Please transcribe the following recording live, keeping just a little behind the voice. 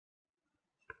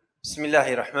بسم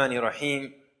الله الرحمن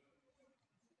الرحيم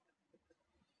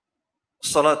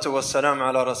الصلاة والسلام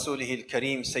على رسوله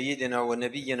الكريم سيدنا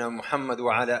ونبينا محمد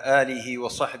وعلى آله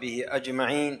وصحبه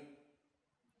أجمعين.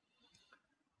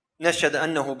 نشهد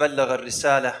أنه بلغ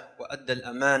الرسالة وأدى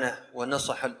الأمانة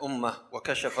ونصح الأمة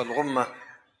وكشف الغمة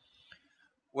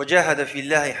وجاهد في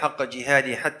الله حق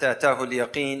جهاده حتى أتاه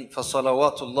اليقين،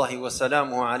 فصلوات الله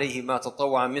وسلامه عليه ما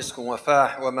تطوع مسك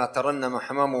وفاح وما ترنم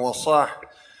حمام وصاح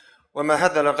وما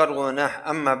هذل غرو وناح.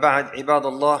 أما بعد، عباد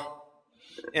الله،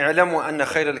 اعلموا أن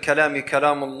خير الكلام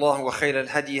كلام الله، وخير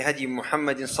الهدي هدي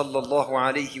محمد صلى الله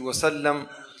عليه وسلم،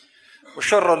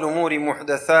 وشر الأمور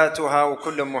محدثاتها،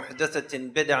 وكل محدثة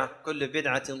بدعة، كل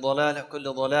بدعة ضلالة،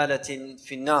 كل ضلالة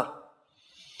في النار.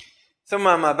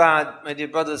 ثم ما بعد, my dear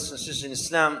brothers and sisters in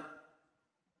Islam,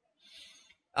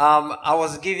 I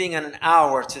was given an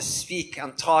hour to speak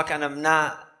and talk, and I'm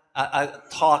not a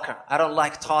talker. I don't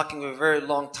like talking a very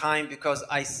long time because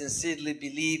I sincerely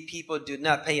believe people do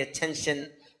not pay attention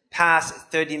past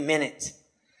 30 minutes.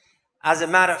 As a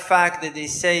matter of fact, that they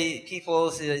say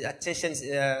people's attention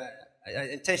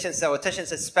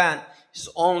span is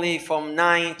only from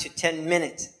 9 to 10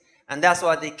 minutes, and that's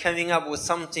why they're coming up with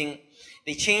something.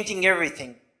 They're changing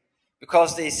everything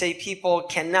because they say people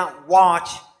cannot watch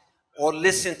or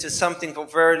listen to something for a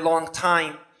very long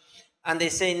time. And they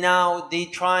say now they're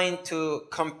trying to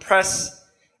compress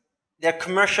their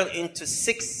commercial into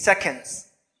 6 seconds.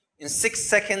 In 6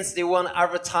 seconds, they want to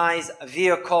advertise a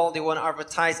vehicle, they want to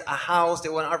advertise a house, they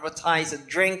want to advertise a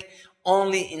drink,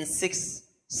 only in 6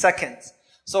 seconds.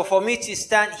 So for me to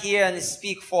stand here and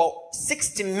speak for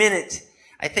 60 minutes,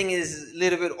 I think is a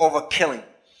little bit overkilling.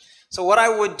 So what I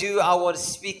would do, I would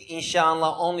speak,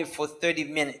 inshallah, only for 30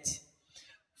 minutes.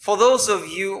 For those of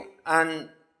you, and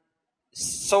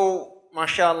so,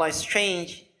 mashallah,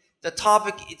 strange, the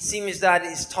topic, it seems that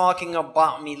is talking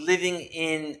about me living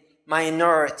in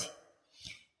minority.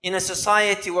 In a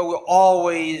society where we're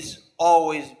always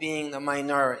being a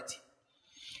minority.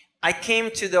 I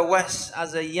came to the West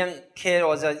as a young kid,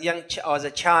 or as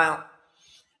a child,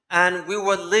 and we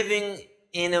were living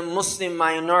in a Muslim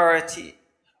minority,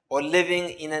 or living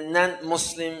in a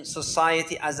non-Muslim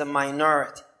society as a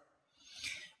minority.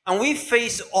 And we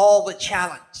face all the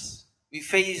challenges. We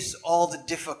face all the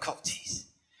difficulties.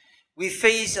 We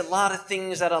face a lot of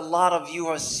things that a lot of you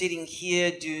who are sitting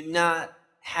here do not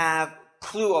have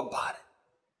clue about it.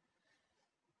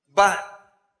 But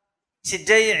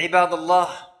today, ibadallah,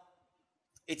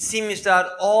 it seems that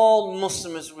all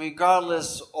Muslims,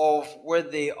 regardless of where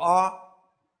they are,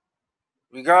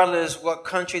 regardless what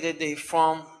country that they're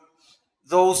from,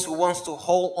 those who wants to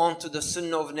hold on to the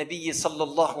sunnah of Nabi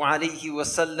sallallahu alayhi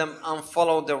wasallam and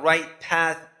follow the right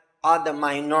path are the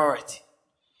minority.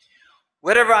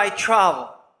 Wherever I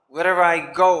travel, wherever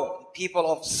I go, people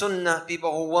of sunnah,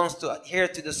 people who wants to adhere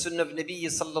to the sunnah of Nabi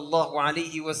sallallahu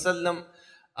alayhi wasallam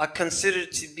are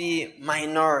considered to be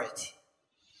minority.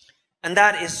 And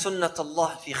that is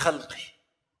sunnatullah fi khalqi.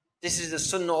 This is the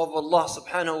sunnah of Allah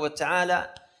subhanahu wa ta'ala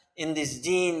in this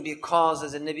deen, because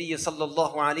as the Nabi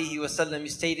sallallahu alayhi wasallam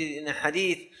stated in a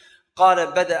hadith,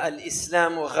 قال بدأ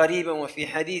الإسلام غريبا وفي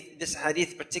حديث, this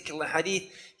hadith, particular hadith,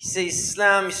 he says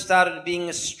Islam started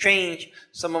being strange.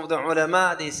 Some of the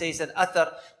ulama, they say, said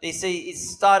athar, they say it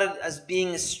started as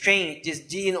being strange. This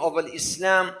deen of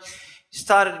Islam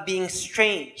started being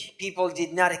strange. People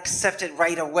did not accept it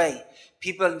right away.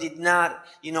 People did not,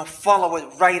 follow it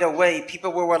right away.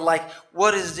 People were like,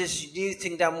 what is this new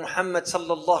thing that Muhammad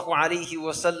sallallahu alayhi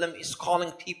wasallam is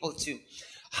calling people to?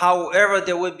 However,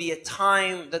 there would be a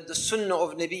time that the sunnah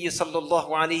of Nabi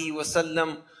sallallahu alayhi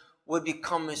wasallam would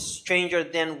become stranger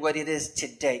than what it is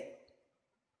today.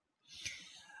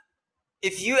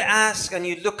 If you ask and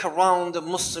you look around the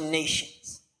Muslim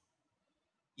nations,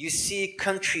 you see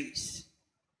countries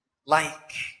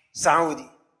like Saudi,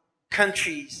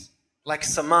 countries like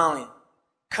Somalia,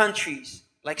 countries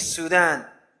like Sudan,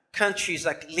 countries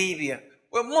like Libya,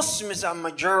 where Muslims are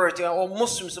majority, or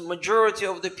Muslims, the majority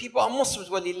of the people are Muslims,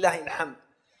 walillahi alhamd.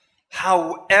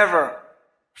 However,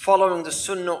 following the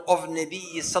sunnah of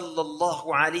Nabi sallallahu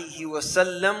alayhi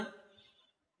wasallam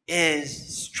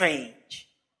is strange.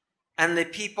 And the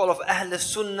people of Ahl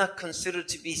Sunnah considered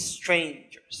to be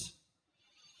strangers.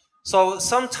 So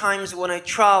sometimes when I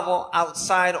travel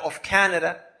outside of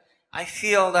Canada, I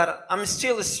feel that I'm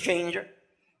still a stranger.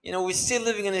 We're still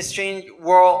living in a strange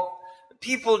world.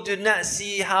 People do not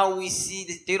see how we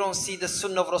see, they don't see the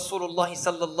sunnah of Rasulullah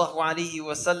sallallahu alayhi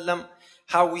wasallam,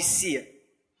 how we see it.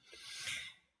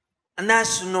 And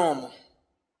that's normal.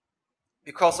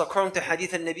 Because according to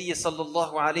hadith al-Nabi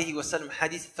sallallahu alayhi wasallam,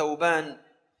 hadith Thawban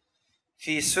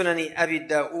في سنن أبي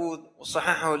داود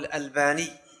وصححه الألباني,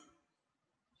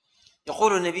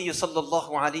 يقول النبي صلى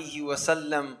الله عليه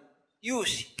وسلم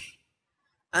يوشك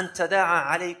أن تداعى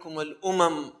عليكم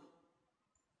الأمم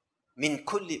من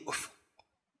كل أفق.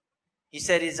 He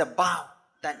said it's about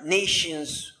that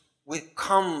nations will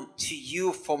come to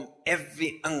you from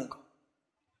every angle.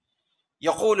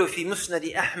 يقول في مسند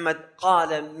أحمد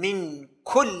قال من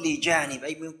كل جانب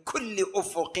أي من كل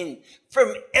أفق.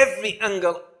 From every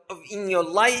angle of your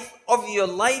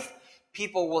life,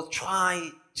 people will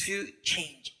try to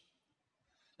change.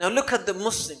 Now look at the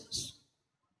Muslims.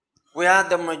 We are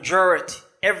the majority.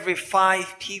 Every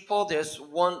 5 people, there's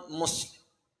 1 Muslim.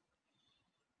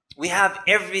 We have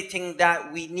everything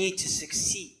that we need to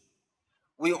succeed.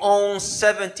 We own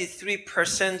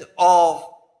 73% of,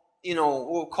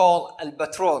 what we call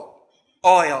al-petrol,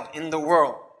 oil in the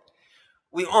world.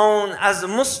 We own, as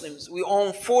Muslims, we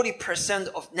own 40%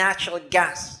 of natural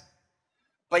gas.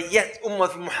 But yet, Ummah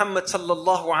of Muhammad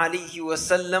sallallahu alayhi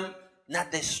wasallam,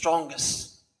 not the strongest.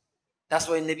 That's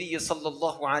why Nabi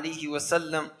sallallahu alayhi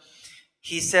wasallam,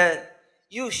 he said,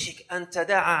 يوشك أن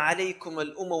تداعى عليكم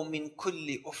الأمم من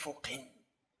كل أفق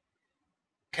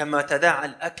كما تداعى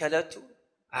الأكلة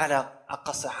على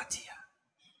قصعتها.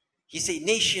 He said,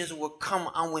 nations will come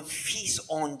and will feast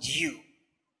on you.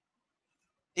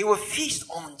 They will feast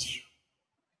on you.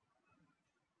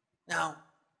 Now,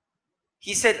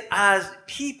 he said, as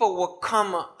people will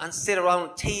come and sit around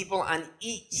the table and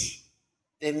eat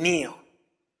the meal.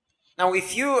 Now,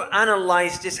 if you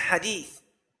analyze this hadith,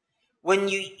 when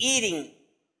you're eating,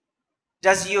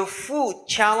 does your food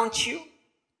challenge you?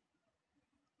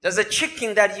 Does the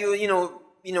chicken that you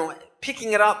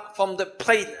picking it up from the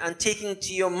plate and taking it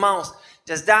to your mouth,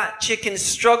 does that chicken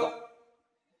struggle?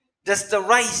 Does the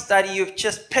rice that you've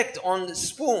just picked on the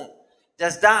spoon,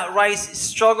 does that rice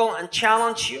struggle and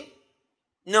challenge you?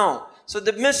 No. So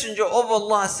the Messenger of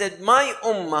Allah said, my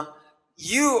ummah,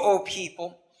 you, O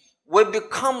people, will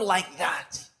become like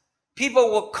that. People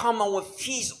will come and will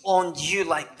feast on you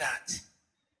like that.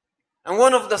 And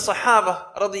one of the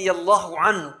Sahaba, radiyallahu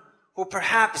anhu, who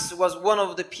perhaps was one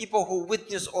of the people who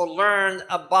witnessed or learned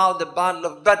about the Battle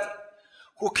of Badr,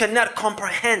 who cannot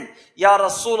comprehend, Ya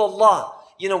Rasulullah,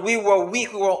 we were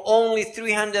weak, we were only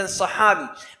 300 Sahabi,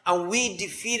 and we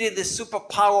defeated the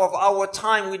superpower of our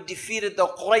time. We defeated the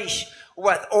Quraysh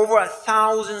with over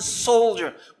 1,000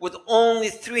 soldiers, with only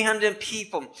 300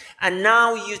 people. And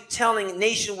now you're telling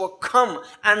nation will come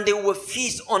and they will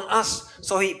feast on us.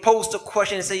 So he posed a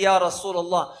question and said, Ya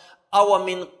Rasulullah, awa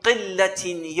min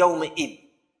qillatin yawma'id.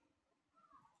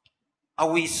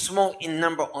 Are we small in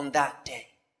number on that day?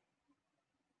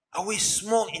 Are we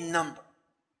small in number?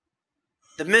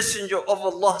 The Messenger of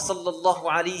Allah sallallahu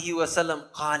alayhi wa sallam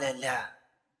qala la.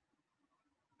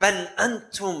 Bal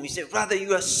antum, he said, rather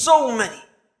you are so many.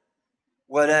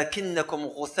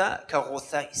 وَلَكِنَّكُمْ غُثَاء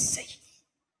كَغُثَاءِ السَّيْلِ.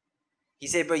 He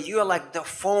said, but you are like the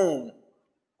foam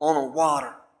on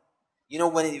water.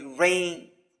 When it rains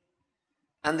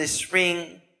and the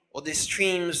spring or the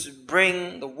streams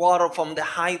bring the water from the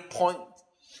high point,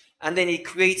 and then it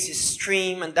creates a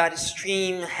stream, and that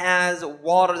stream has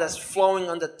water that's flowing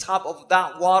on the top of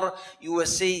that water. You will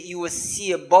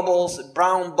see bubbles,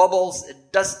 brown bubbles,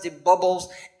 dusty bubbles,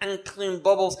 unclean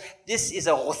bubbles. This is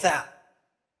a ghutha.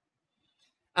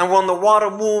 And when the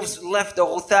water moves left, the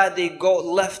ghutha, they go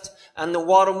left. And the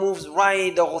water moves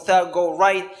right, the ghutha go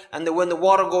right. And when the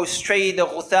water goes straight, the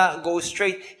ghutha goes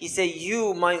straight. He said,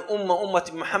 you, my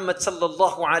ummah Muhammad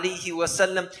sallallahu alayhi wa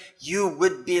sallam, you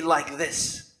would be like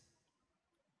this.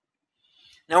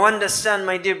 Now understand,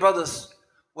 my dear brothers,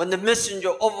 when the Messenger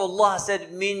of Allah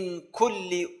said, min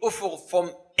kulli ufuq, from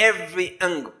every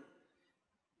angle,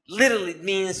 literally it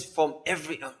means from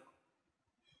every angle.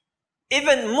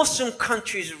 Even Muslim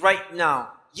countries right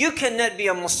now, you cannot be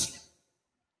a Muslim.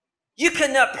 You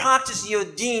cannot practice your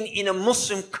deen in a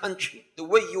Muslim country the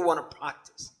way you want to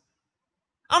practice.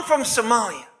 I'm from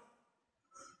Somalia.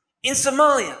 In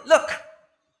Somalia, look,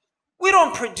 we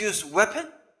don't produce weapons.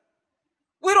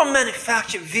 We don't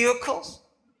manufacture vehicles.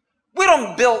 We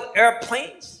don't build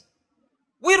airplanes.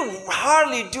 We don't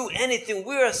hardly do anything.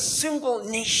 We're a simple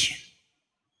nation.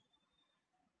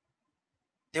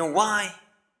 Then why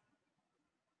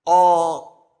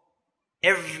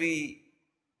every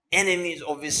enemies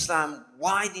of Islam,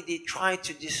 why did they try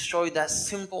to destroy that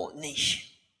simple nation?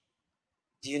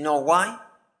 Do you know why?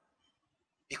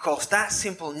 Because that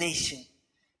simple nation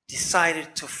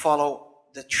decided to follow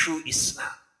the true Islam.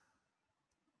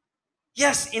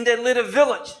 Yes, in their little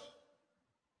village,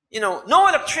 no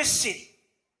electricity,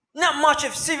 not much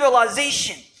of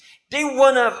civilization. They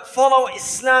want to follow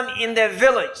Islam in their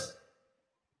village.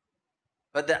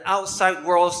 But the outside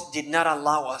world did not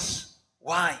allow us.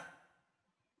 Why?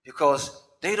 Because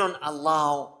they don't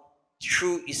allow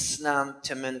true Islam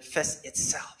to manifest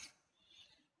itself.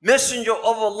 Messenger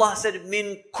of Allah said,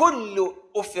 min kullu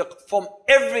ufiq, from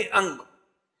every angle.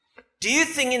 Do you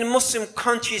think in Muslim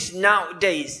countries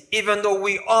nowadays, even though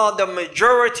we are the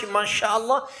majority,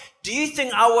 mashallah, do you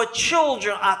think our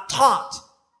children are taught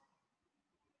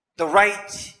the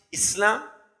right Islam?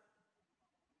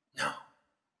 No.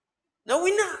 No,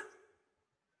 we're not.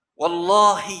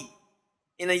 Wallahi,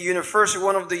 in a university,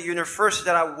 one of the universities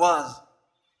that I was,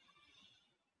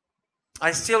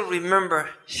 I still remember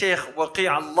Sheikh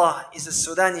Waqi Allah is a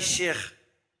Sudani Sheikh.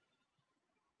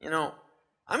 You know,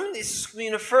 I'm in this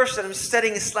university, I'm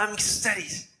studying Islamic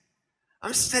studies.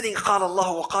 I'm studying Qala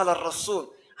Allah wa Qala Rasul.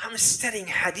 I'm studying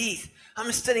Hadith.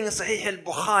 I'm studying Sahih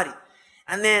al-Bukhari.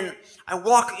 And then I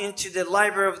walk into the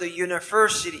library of the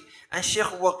university and Sheikh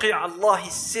Waqi Allah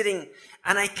is sitting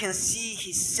and I can see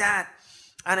he's sad.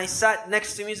 And I sat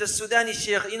next to me, he's a Sudani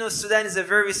Sheikh. You know, Sudan is a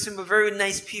very simple, very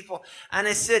nice people. And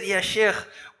I said, yeah, Sheikh,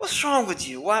 what's wrong with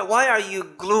you? Why are you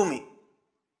gloomy?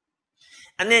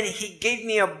 And then he gave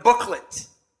me a booklet.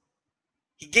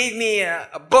 He gave me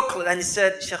a booklet and he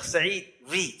said, Sheikh Saeed,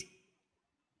 read.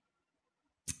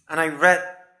 And I read,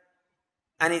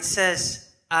 and it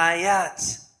says,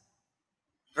 ayat,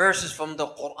 verses from the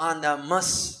Quran that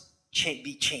must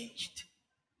be changed.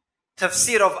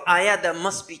 Tafsir of ayat that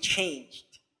must be changed.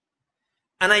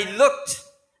 And I looked,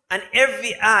 and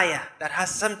every ayah that has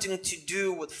something to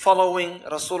do with following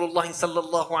Rasulullah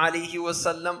sallallahu alayhi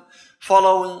wasallam,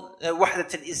 following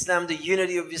Wahdat al-Islam, the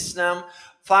unity of Islam,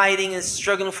 fighting and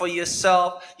struggling for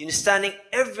yourself, understanding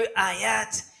every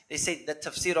ayat, they say the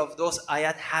tafsir of those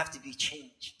ayat have to be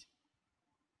changed.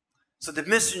 So the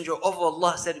Messenger of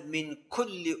Allah said, min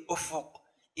kulli ufuq,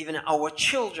 even our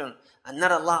children are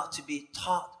not allowed to be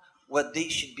taught what they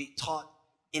should be taught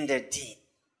in their deen.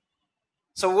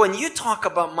 So when you talk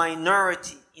about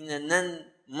minority in a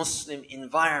non-Muslim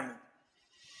environment,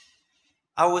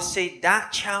 I would say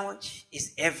that challenge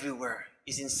is everywhere.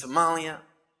 It's in Somalia,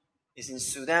 it's in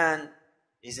Sudan,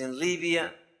 it's in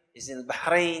Libya, it's in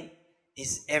Bahrain,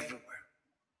 it's everywhere.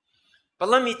 But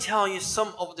let me tell you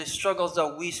some of the struggles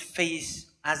that we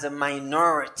face as a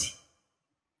minority.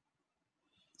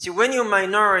 See, when you're a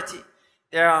minority,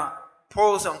 there are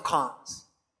pros and cons.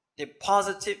 There are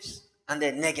positives and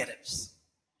there are negatives.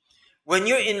 When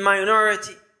you're in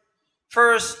minority,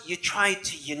 first you try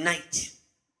to unite.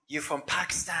 You're from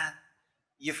Pakistan,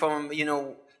 you're from,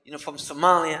 from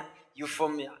Somalia, you're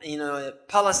from,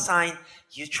 Palestine.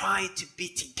 You try to be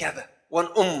together, one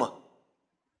ummah.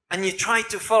 And you try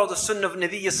to follow the sunnah of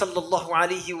Nabi sallallahu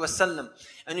alayhi wa sallam.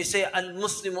 And you say,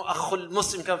 Al-Muslimu akhul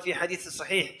Muslim, come fi hadith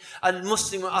sahih.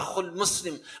 Al-Muslimu akhul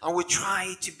Muslim. And we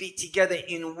try to be together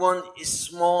in one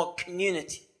small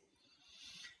community.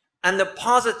 And the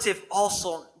positive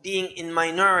also being in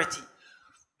minority.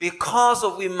 Because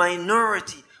of we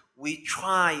minority, we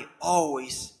try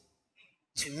always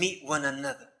to meet one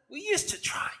another. We used to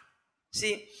try.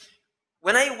 See,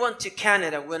 when I went to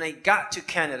Canada, when I got to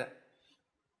Canada,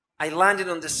 I landed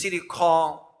on the city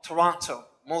called Toronto.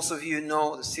 Most of you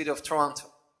know the city of Toronto.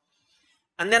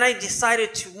 And then I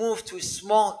decided to move to a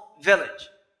small village.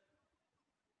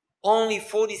 Only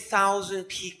 40,000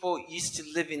 people used to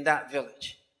live in that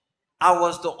village. I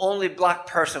was the only black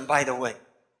person, by the way.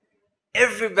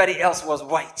 Everybody else was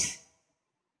white.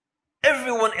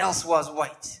 Everyone else was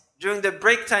white. During the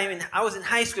break time, I was in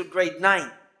high school, grade 9.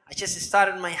 I just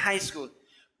started my high school.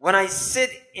 When I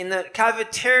sit in the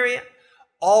cafeteria,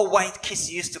 all white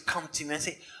kids used to come to me and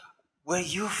say, where are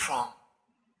you from?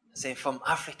 I say, from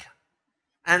Africa.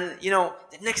 And, the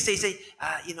next day say,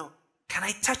 can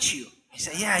I touch you? I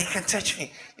say, yeah, you can touch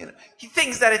me. He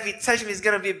thinks that if he touches me, he's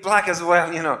going to be black as well,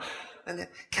 And then,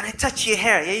 can I touch your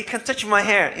hair? Yeah, you can touch my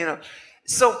hair,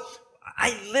 So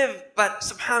I lived, but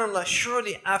subhanAllah,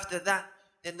 surely after that,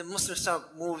 then the Muslims started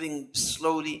moving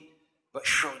slowly but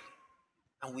surely.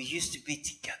 And we used to be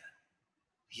together.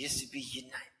 We used to be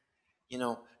united.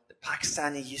 The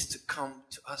Pakistani used to come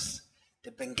to us.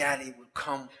 The Bengali would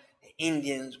come. The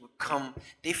Indians would come.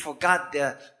 They forgot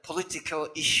the political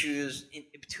issues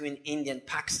between India and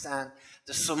Pakistan.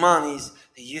 The Somalis,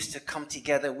 they used to come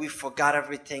together. We forgot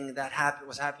everything that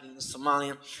was happening in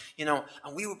Somalia.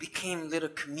 And we became a little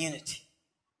community.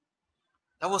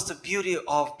 That was the beauty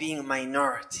of being a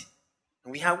minority.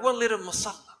 And we had one little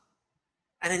musalla.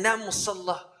 And in that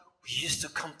musalla, we used to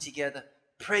come together,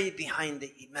 pray behind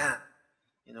the imam.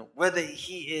 Whether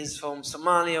he is from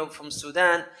Somalia or from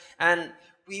Sudan. And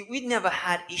we never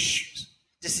had issues.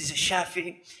 This is a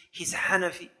Shafi'i, he's a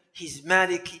Hanafi, he's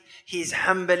Maliki, he's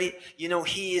Hanbali,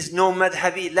 he is no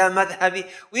madhabi, la madhabi.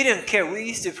 We didn't care. We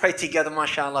used to pray together,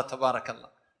 mashallah, tabarakallah.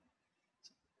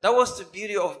 That was the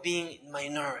beauty of being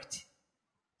minority.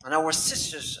 And our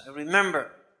sisters, I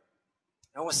remember,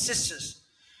 our sisters,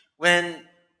 when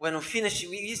we finished,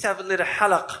 we used to have a little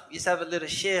halaq, we used to have a little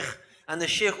sheikh, and the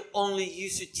sheikh only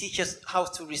used to teach us how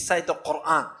to recite the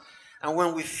Qur'an. And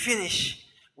when we finish,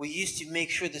 we used to make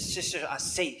sure the sisters are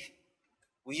safe.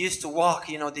 We used to walk,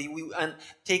 and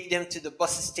take them to the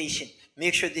bus station.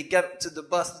 Make sure they get to the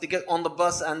bus, they get on the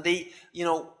bus, and they,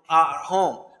 are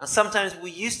home. And sometimes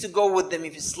we used to go with them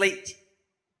if it's late.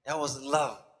 That was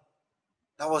love.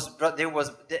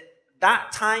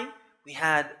 That time we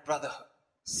had brotherhood,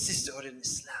 sisterhood in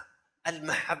Islam,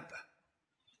 al-mahabba.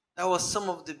 That was some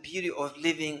of the beauty of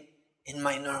living in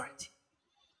minority.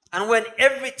 And when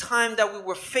every time that we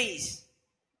were faced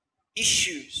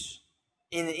issues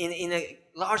in a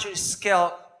larger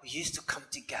scale, we used to come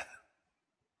together.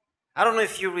 I don't know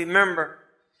if you remember,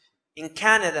 in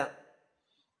Canada,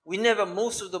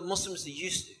 most of the Muslims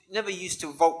never used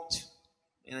to vote.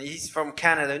 He's from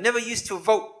Canada. Never used to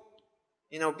vote.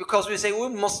 Because we say we're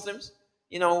Muslims.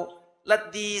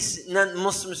 Let these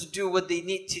non-Muslims do what they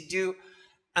need to do,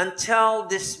 until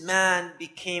this man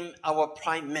became our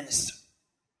prime minister.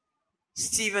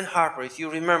 Stephen Harper, if you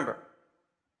remember.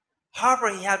 Harper,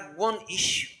 he had one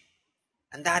issue,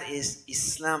 and that is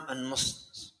Islam and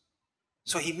Muslims.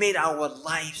 So he made our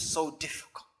life so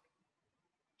difficult.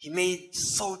 He made it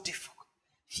so difficult.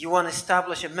 If you want to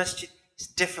establish a masjid, it's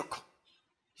difficult.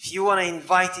 If you want to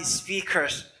invite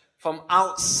speakers from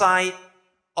outside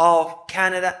of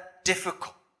Canada,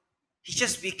 difficult.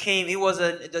 He was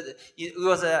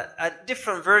a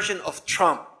different version of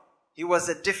Trump. He was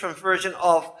a different version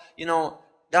of,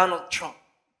 Donald Trump.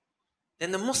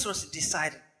 Then the Muslims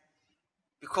decided,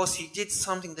 because he did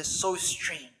something that's so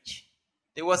strange.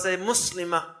 There was a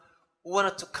Muslimah who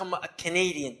wanted to become a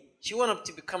Canadian. She wanted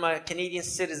to become a Canadian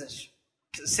citizen.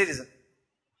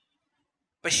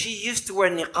 But she used to wear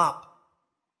niqab.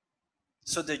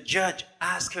 So the judge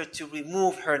asked her to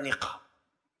remove her niqab.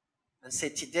 And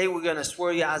said, today we're going to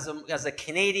swear you as a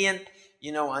Canadian,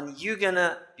 and you're going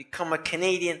to become a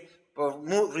Canadian, but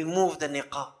remove the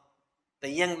niqab. The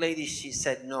young lady, she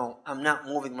said, no, I'm not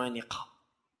moving my niqab.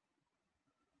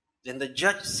 Then the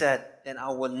judge said, then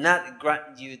I will not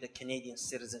grant you the Canadian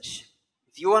citizenship.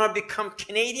 If you want to become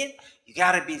Canadian, you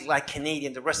got to be like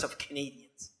Canadian, the rest of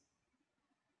Canadians.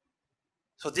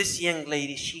 So this young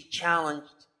lady, she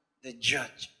challenged the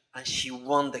judge, and she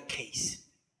won the case.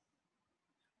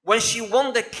 When she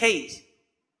won the case,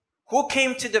 who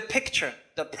came to the picture?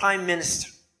 The prime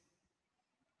minister.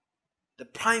 The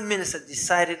prime minister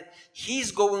decided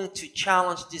he's going to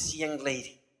challenge this young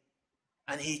lady.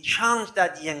 And he challenged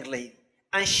that young lady.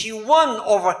 And she won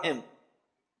over him.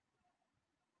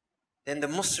 Then the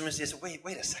Muslims says, wait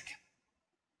a second.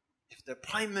 If the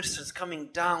prime minister is coming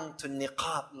down to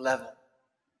niqab level,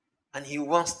 and he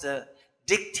wants to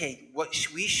dictate what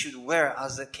we should wear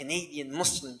as a Canadian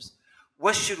Muslims,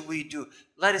 what should we do?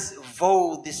 Let us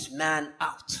vote this man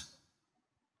out.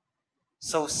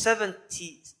 So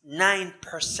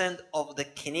 79% of the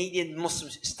Canadian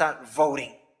Muslims start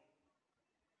voting.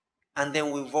 And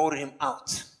then we voted him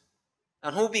out.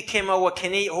 And who became our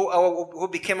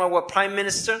prime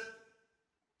minister?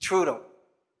 Trudeau.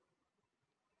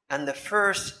 And the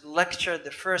first lecture,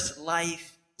 the first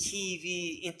live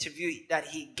TV interview that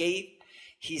he gave,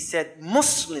 he said,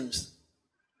 Muslims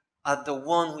are the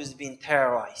one who's been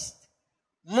terrorized.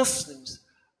 Muslims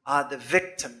are the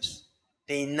victims.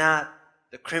 They're not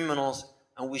the criminals,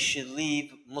 and we should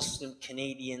leave Muslim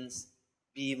Canadians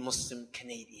be Muslim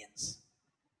Canadians.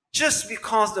 Just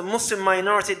because the Muslim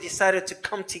minority decided to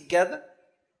come together,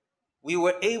 we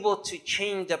were able to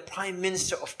change the Prime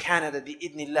Minister of Canada,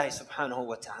 bi-idhnillah subhanahu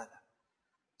wa ta'ala.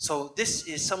 So this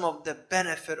is some of the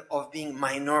benefit of being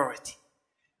minority.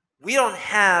 We don't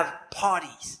have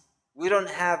parties. We don't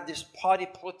have this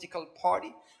political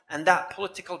party, and that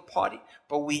political party,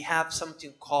 but we have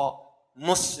something called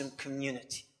Muslim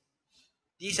community.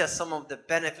 These are some of the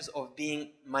benefits of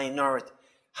being minority.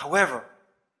 However,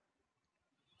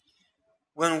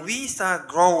 when we start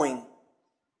growing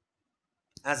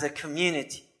as a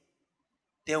community,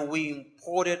 then we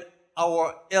imported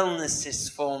our illnesses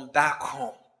from back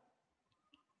home.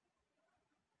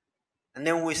 And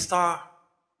then we start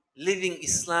living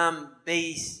Islam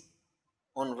based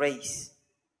on race.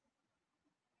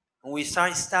 And we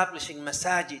start establishing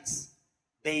masajids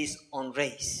based on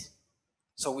race.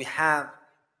 So we have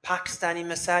Pakistani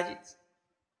masajids,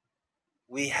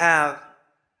 we have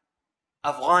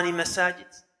Afghani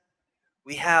masajids,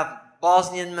 we have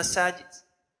Bosnian masajids.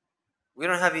 We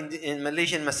don't have in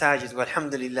Malaysian masajids, but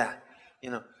alhamdulillah,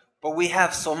 But we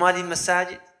have Somali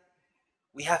masajid,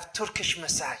 we have Turkish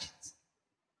masajids.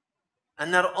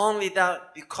 And not only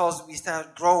that, because we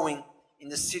started growing in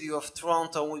the city of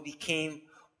Toronto, we became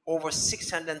over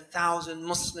 600,000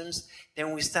 Muslims,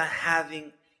 then we start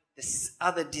having this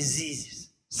other diseases,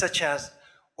 such as,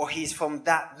 oh, he's from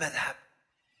that madhab,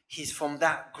 he's from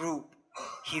that group,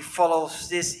 he follows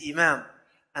this imam,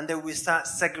 and then we start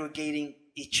segregating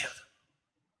each other.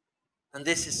 And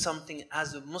this is something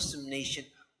as a Muslim nation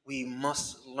we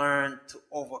must learn to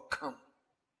overcome,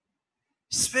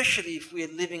 especially if we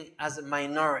are living as a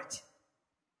minority.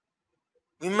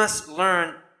 We must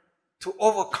learn to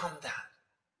overcome that,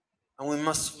 and we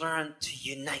must learn to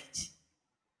unite.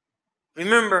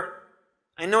 Remember,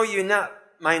 I know you're not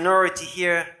minority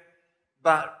here,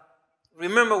 but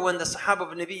remember when the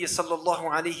Sahaba of Nabi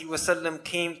sallallahu alayhi wasallam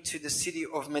came to the city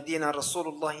of Medina,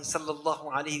 Rasulullah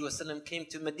sallallahu alayhi wasallam came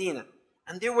to Medina,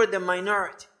 and they were the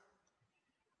minority.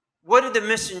 What did the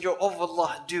Messenger of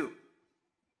Allah do?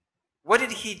 What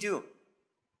did he do?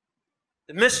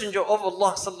 The Messenger of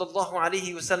Allah sallallahu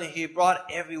alayhi wasallam, he brought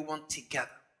everyone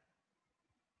together.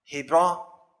 He brought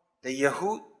the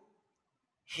Yahud,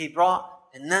 he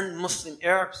brought the non-Muslim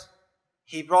Arabs,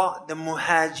 he brought the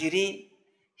Muhajirin,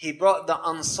 he brought the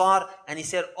Ansar, and he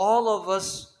said, all of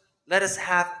us, let us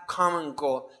have a common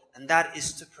goal, and that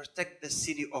is to protect the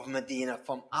city of Medina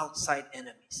from outside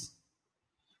enemies.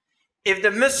 If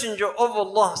the Messenger of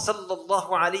Allah sallallahu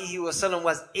alayhi wasallam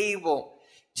was able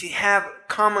to have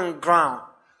common ground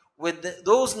with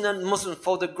those non-Muslims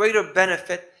for the greater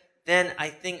benefit, then I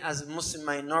think as a Muslim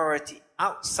minority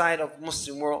outside of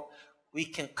Muslim world, we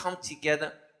can come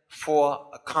together for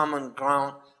a common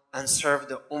ground and serve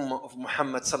the Ummah of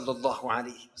Muhammad sallallahu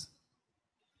alayhi wasallam.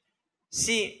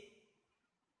 See,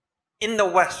 in the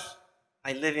West,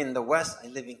 I live in the West, I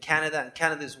live in Canada, and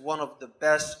Canada is one of the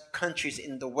best countries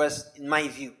in the West, in my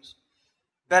views.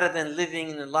 Better than living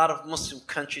in a lot of Muslim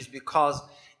countries, because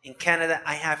in Canada,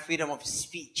 I have freedom of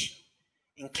speech.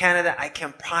 In Canada, I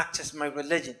can practice my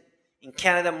religion. In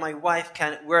Canada, my wife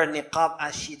can wear niqab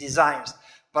as she desires.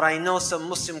 But I know some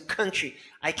Muslim country,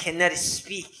 I cannot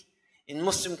speak. In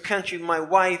Muslim country, my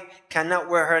wife cannot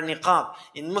wear her niqab.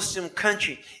 In Muslim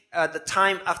country, at the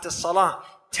time after Salah,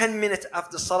 10 minutes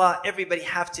after Salah, everybody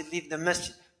have to leave the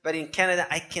masjid. But in Canada,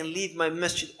 I can leave my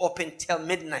masjid open till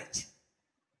midnight.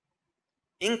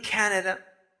 In Canada,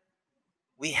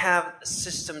 we have a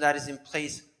system that is in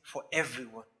place for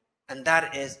everyone. And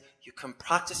that is, you can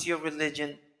practice your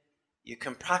religion, you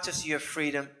can practice your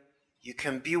freedom, you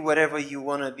can be whatever you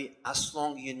want to be, as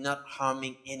long as you're not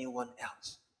harming anyone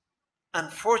else.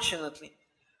 Unfortunately,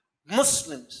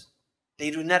 Muslims,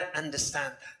 they do not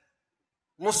understand that.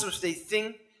 Muslims, they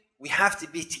think we have to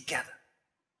be together.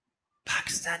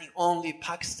 Pakistani only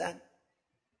Pakistan,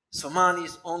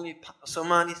 Somalis only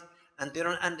Somalis, and they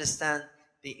don't understand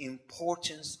the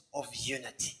importance of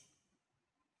unity.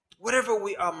 Whatever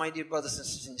we are, my dear brothers and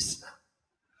sisters in Islam,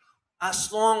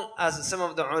 as long as some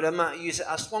of the ulama use it,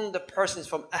 as long as the person is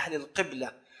from Ahl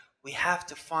al-Qibla, we have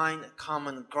to find a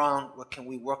common ground where can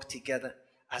we work together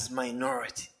as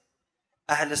minority.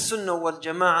 Ahl al-Sunnah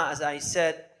wal-Jama'ah, as I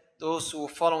said, those who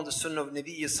follow the Sunnah of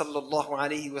Nabi sallallahu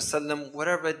alayhi wasallam,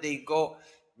 wherever they go,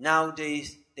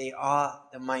 nowadays they are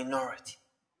the minority.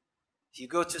 If you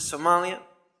go to Somalia,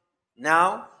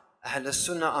 now Ahl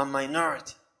al-Sunnah are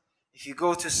minority. If you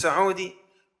go to Saudi,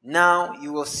 now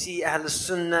you will see Ahl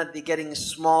al-Sunnah, they're getting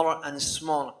smaller and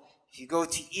smaller. If you go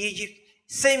to Egypt,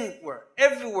 same word,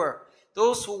 everywhere.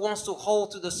 Those who wants to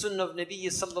hold to the Sunnah of Nabi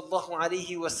sallallahu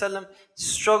alayhi wasallam,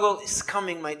 struggle is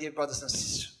coming, my dear brothers and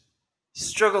sisters.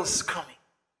 Struggle is coming.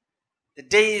 The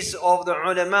days of the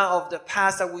ulama of the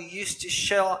past that we used to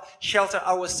shelter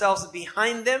ourselves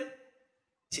behind them,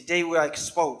 today we are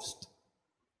exposed.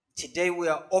 Today we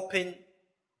are open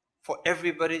for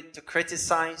everybody to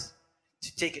criticize,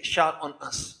 to take a shot on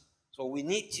us. So what we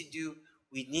need to do,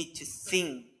 we need to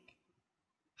think,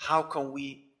 how can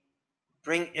we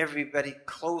bring everybody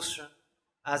closer?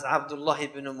 As Abdullah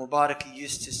ibn Mubarak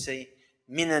used to say,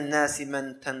 مِنَ النَّاسِ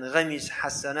مَنْ تَنْغَمِسْ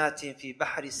حَسَنَاتٍ فِي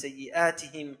بَحْرِ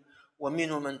سَيِّئَاتِهِمْ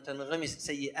وَمِنْهُ مَنْ تَنْغَمِسْ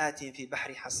سَيِّئَاتٍ فِي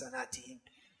بَحْرِ حَسَنَاتِهِمْ.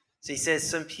 So he says,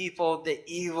 some people, the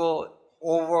evil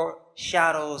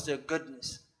overshadows their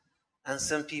goodness. And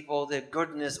some people, their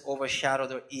goodness overshadows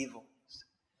their evil.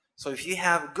 So if you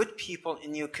have good people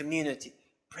in your community,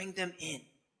 bring them in.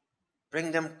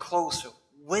 Bring them closer.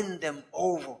 Win them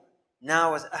over.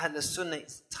 Now as Ahl al-Sunnah,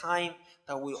 it's time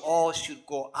that we all should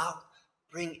go out.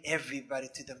 Bring everybody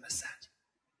to the masjid.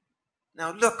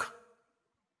 Now look.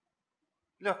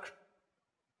 Look.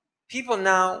 People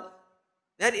now,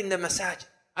 not in the masjid.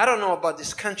 I don't know about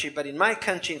this country, but in my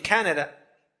country, in Canada,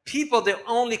 people, they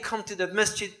only come to the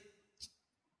masjid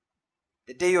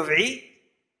the day of Eid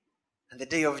and the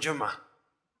day of Jummah.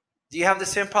 Do you have the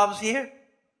same problems here?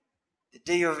 The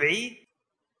day of Eid,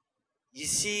 you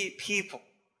see people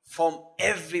from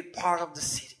every part of the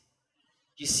city.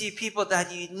 You see people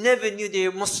that you never knew they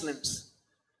were Muslims.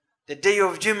 The day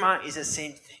of Jum'ah is the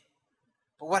same thing.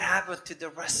 But what happened to the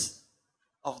rest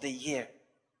of the year?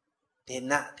 They're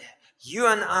not there. You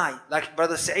and I, like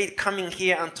Brother Saeed coming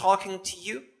here and talking to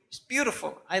you, it's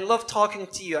beautiful. I love talking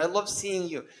to you. I love seeing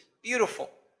you. Beautiful.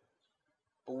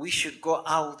 But we should go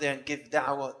out there and give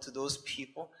da'wah to those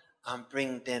people and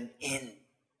bring them in.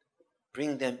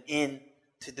 Bring them in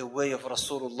to the way of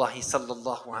Rasulullah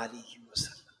sallallahu alayhi wa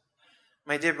sallam.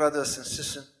 My dear brothers and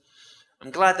sisters, I'm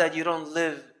glad that you don't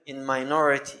live in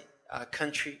minority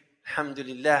country,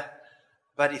 alhamdulillah.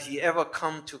 But if you ever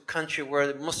come to a country where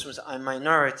the Muslims are a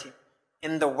minority,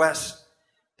 in the West,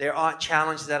 there are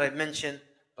challenges that I mentioned,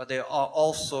 but there are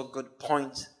also good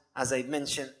points, as I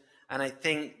mentioned. And I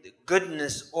think the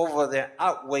goodness over there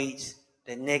outweighs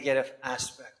the negative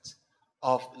aspects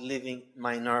of living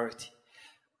minority.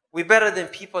 We're better than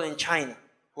people in China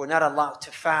who are not allowed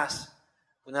to fast,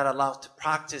 who are not allowed to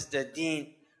practice their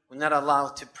deen, who are not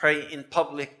allowed to pray in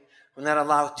public, who are not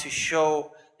allowed to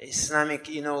show the Islamic,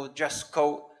 dress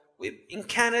code. In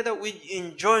Canada, we're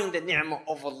enjoying the ni'mah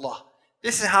of Allah.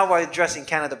 This is how I dress in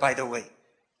Canada, by the way.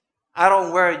 I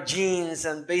don't wear jeans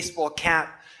and baseball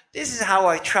cap. This is how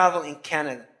I travel in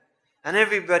Canada. And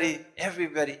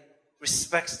everybody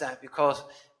respects that because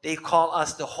they call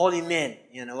us the holy men.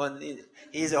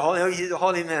 He's a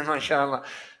holy man, mashallah.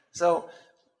 So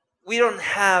we don't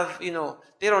have,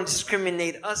 they don't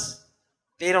discriminate us.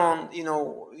 They don't,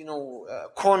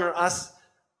 corner us,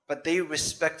 but they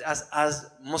respect us as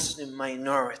Muslim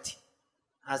minority.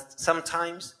 As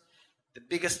sometimes the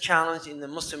biggest challenge in the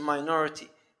Muslim minority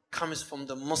comes from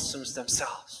the Muslims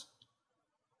themselves.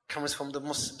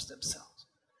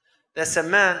 There's a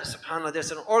man, subhanAllah,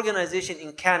 there's an organization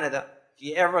in Canada, if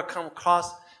you ever come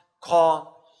across, called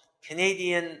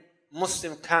Canadian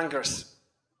Muslim Congress.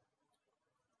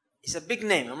 It's a big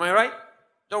name, am I right?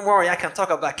 Don't worry, I can talk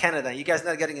about Canada. You guys are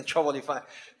not getting in trouble if I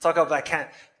talk about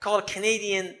Canada. Called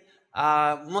Canadian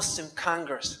Muslim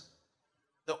Congress.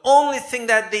 The only thing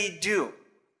that they do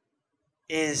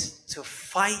is to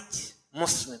fight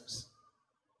Muslims.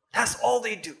 That's all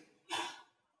they do.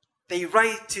 They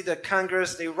write to the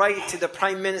Congress, they write to the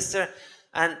Prime Minister,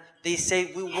 and they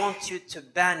say, we want you to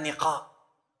ban niqab.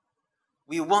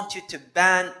 We want you to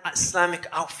ban Islamic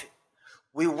outfit.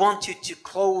 We want you to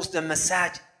close the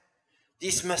masajid.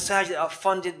 These masajid are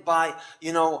funded by,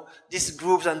 this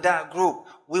group and that group.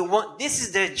 This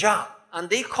is their job, and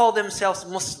they call themselves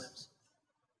Muslims.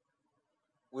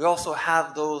 We also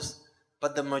have those,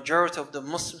 but the majority of the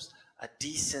Muslims are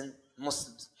decent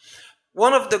Muslims.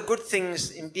 One of the good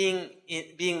things in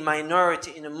being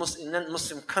minority in a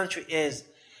non-Muslim country is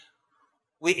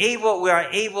we are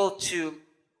able to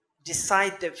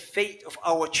decide the fate of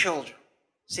our children.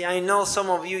 See, I know some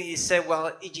of you say,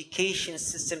 well, education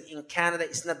system in Canada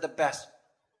is not the best.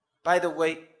 By the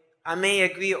way, I may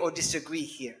agree or disagree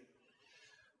here.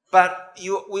 But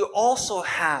we also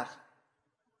have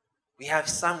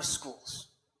some schools.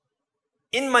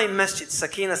 In my masjid,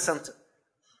 Sakina Center,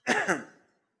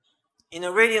 in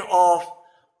a radius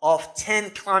of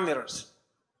 10 kilometers,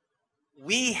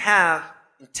 we have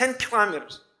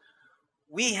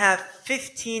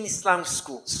 15 Islamic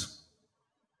schools.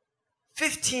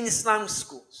 15 Islamic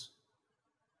schools.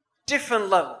 Different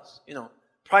levels,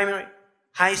 primary,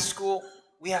 high school.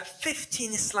 We have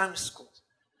 15 Islamic schools.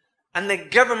 And the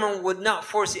government would not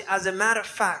force it. As a matter of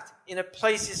fact, in a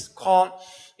places called,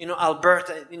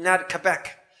 Alberta, not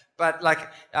Quebec, but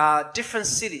like different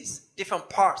cities, different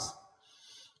parts,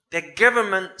 the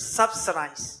government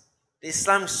subsidizes the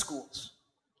Islamic schools.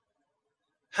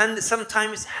 And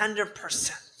sometimes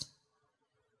 100%.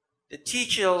 The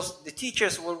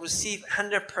teachers will receive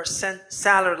 100%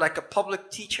 salary like a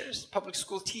public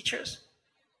school teachers,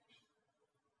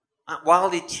 while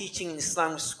they're teaching in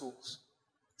Islamic schools.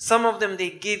 Some of them, they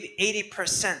give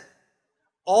 80%.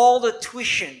 All the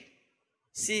tuition.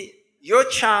 See, your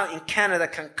child in Canada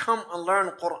can come and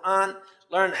learn Qur'an,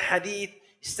 learn Hadith,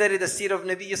 study the seerah of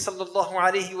Nabi sallallahu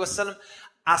alayhi wa sallam.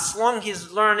 As long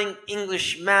he's learning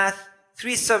English, math,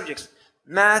 3 subjects,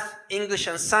 math, English,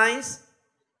 and science,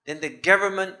 then the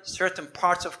government, certain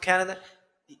parts of Canada,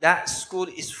 that school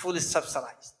is fully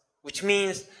subsidized. Which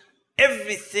means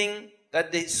everything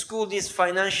that the school needs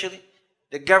financially,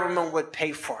 the government would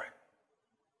pay for it.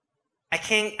 I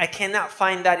cannot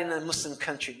find that in a Muslim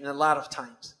country in a lot of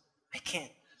times. I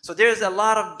can't. So there's a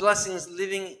lot of blessings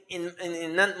living in a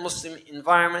non-Muslim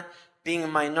environment, being a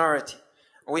minority.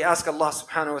 We ask Allah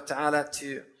subhanahu wa ta'ala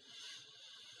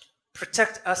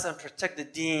protect us and protect the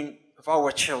deen of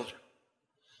our children.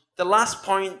 The last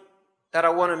point that I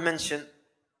want to mention,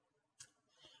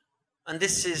 and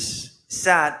this is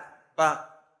sad, but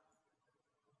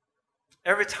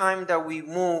every time that we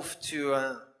move to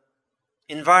an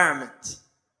environment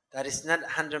that is not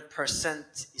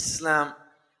 100% Islam,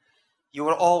 you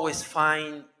will always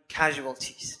find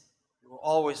casualties. You will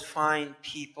always find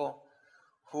people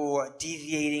who are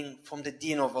deviating from the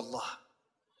deen of Allah.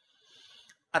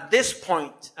 At this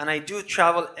point, and I do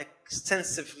travel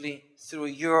extensively through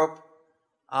Europe,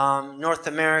 North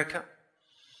America,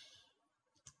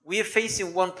 we are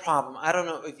facing one problem. I don't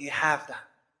know if you have that.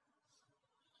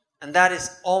 And that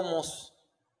is almost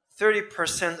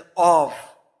 30% of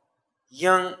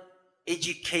young,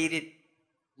 educated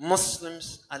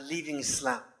Muslims are leaving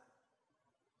Islam.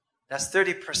 That's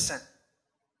 30%.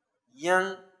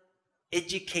 Young,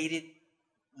 educated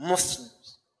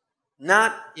Muslims.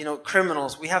 Not,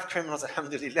 criminals. We have criminals,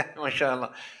 alhamdulillah,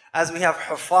 mashallah. As we have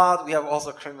hufad, we have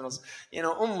also criminals.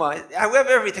 Ummah, we have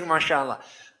everything, mashallah.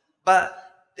 But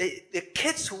the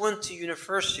kids who went to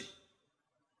university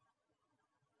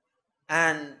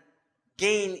and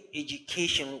gain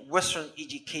education, Western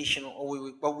education,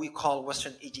 or what we call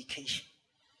Western education,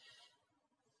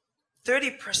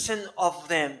 30% of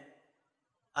them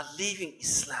are leaving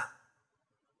Islam.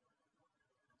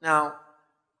 Now,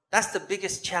 that's the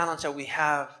biggest challenge that we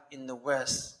have in the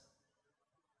West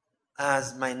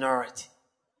as minority.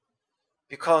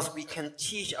 Because we can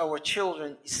teach our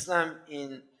children Islam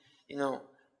in,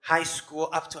 high school,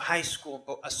 up to high school,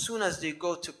 but as soon as they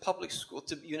go to public school,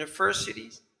 to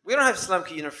universities, we don't have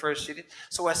Islamic universities,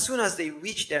 so as soon as they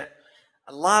reach there,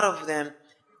 a lot of them,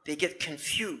 they get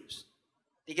confused,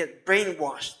 they get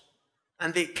brainwashed,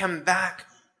 and they come back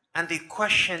and they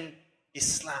question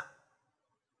Islam.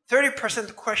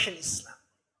 30% question Islam.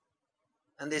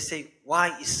 And they say,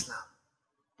 why Islam?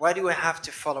 Why do I have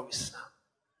to follow Islam?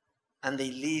 And they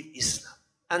leave Islam.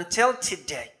 Until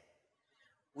today,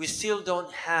 we still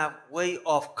don't have a way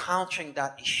of countering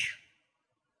that issue.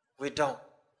 We don't.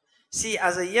 See,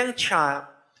 as a young child,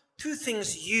 two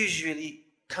things usually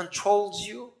controls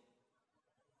you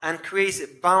and creates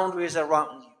boundaries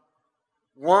around you.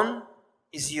 One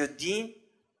is your deen.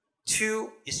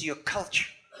 Two is your culture.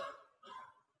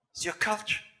 It's your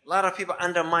culture. A lot of people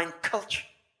undermine culture.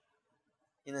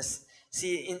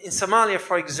 See, in Somalia,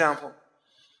 for example,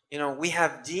 we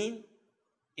have deen.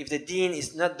 If the deen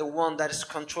is not the one that is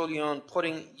controlling you and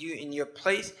putting you in your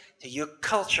place, then your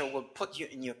culture will put you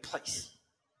in your place.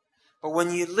 But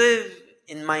when you live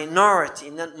in minority,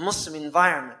 in that Muslim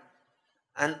environment,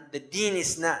 and the deen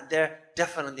is not there,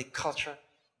 definitely culture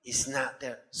is not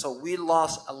there. So we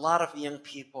lost a lot of young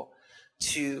people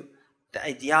to the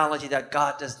ideology that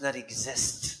God does not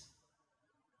exist.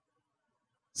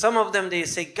 Some of them, they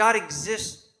say, God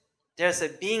exists. There's a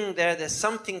being there. There's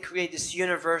something created this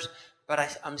universe,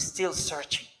 but I'm still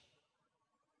searching.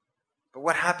 But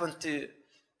what happened to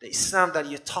the Islam that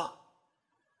you taught?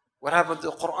 What happened to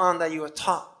the Qur'an that you were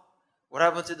taught? What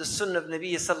happened to the Sunnah of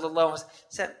Nabi sallallahu alaihi wasallam?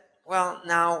 Said, well,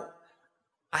 now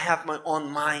I have my own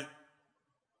mind,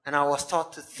 and I was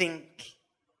taught to think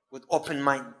with open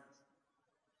mind.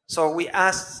 So we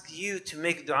ask you to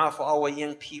make dua for our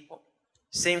young people.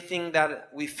 Same thing that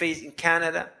we face in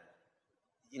Canada,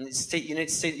 in the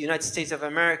United States of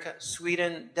America,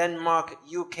 Sweden, Denmark,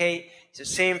 UK. It's the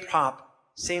same problem.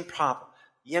 Same problem.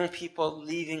 Young people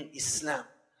leaving Islam.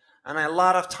 And a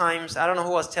lot of times, I don't know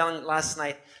who was telling last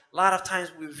night, a lot of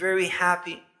times we're very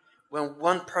happy when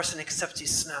one person accepts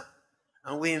Islam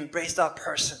and we embrace that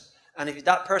person. And if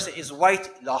that person is white,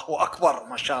 Allahu Akbar,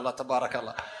 mashallah,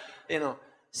 tabarakallah.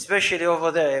 Especially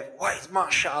over there, white,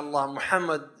 mashallah,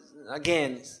 Muhammad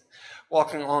again is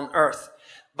walking on earth.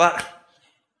 But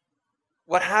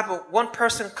what happened? One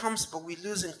person comes, but we're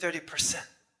losing 30%.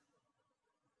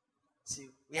 See,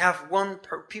 we have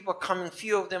people coming,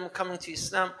 few of them coming to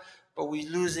Islam, but we're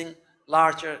losing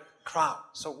larger crowd.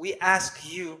 So we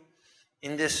ask you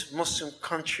in this Muslim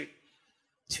country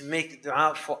to make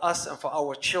dua for us and for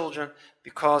our children,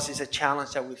 because it's a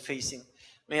challenge that we're facing.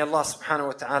 May Allah subhanahu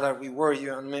wa ta'ala reward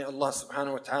you, and may Allah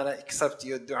subhanahu wa ta'ala accept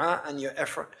your dua and your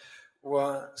effort.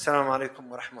 Wa assalamu alaikum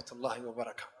wa rahmatullahi wa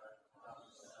barakatuh.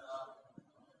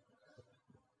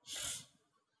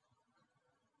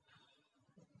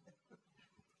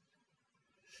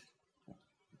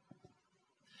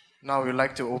 Now we'd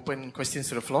like to open questions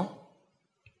to the floor.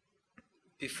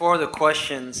 Before the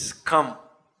questions come,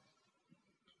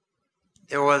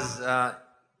 there was,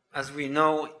 as we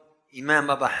know, Imam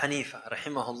Abu Hanifa,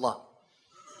 rahimahullah.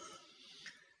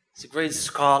 He's a great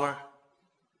scholar,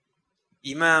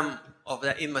 Imam of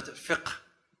the Imam al-Fiqh.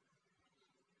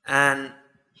 And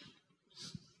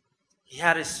he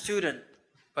had a student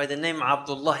by the name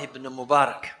Abdullah ibn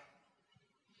Mubarak.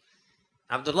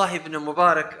 Abdullah ibn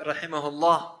Mubarak,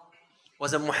 rahimahullah,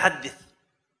 was a muhaddith.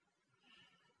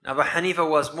 Abu Hanifa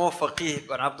was more faqih,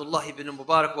 but Abdullah ibn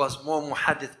Mubarak was more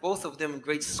muhaddith. Both of them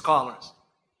great scholars.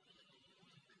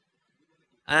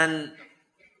 And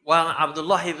while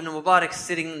Abdullah ibn Mubarak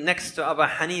sitting next to Abu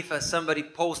Hanifa, somebody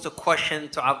posed a question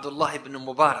to Abdullah ibn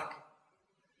Mubarak.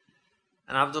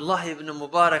 And Abdullah ibn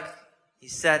Mubarak, he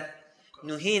said,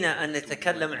 "Nuhina an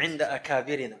natakallam 'inda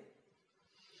akabirina."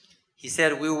 He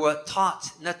said, we were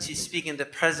taught not to speak in the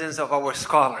presence of our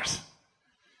scholars.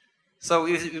 So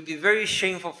it would be very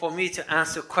shameful for me to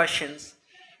answer questions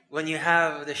when you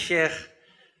have the Sheikh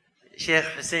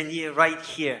Hussein right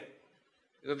here.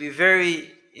 It would be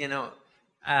very, not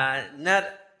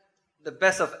the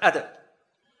best of adab.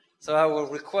 So I will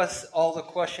request all the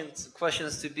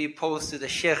questions to be posed to the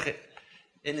Sheikh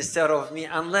instead of me,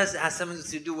 unless it has something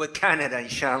to do with Canada,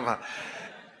 inshallah.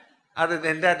 Other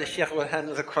than that, the Sheikh will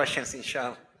handle the questions,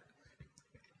 inshallah.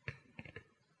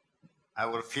 I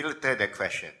will filter the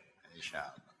question,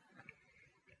 inshallah.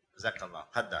 Jazakallah.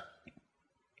 Hadda.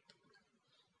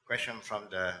 Question from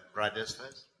the brothers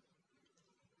first?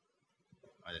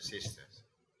 Or the sisters?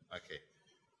 Okay.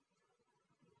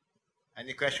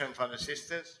 Any question from the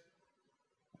sisters?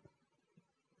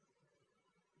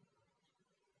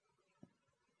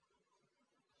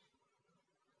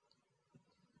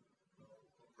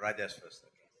 Brothers first.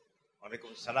 Okay.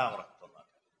 Walaikum salam wa rahmatullah.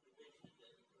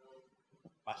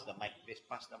 Pass the mic, please.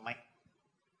 Pass the mic.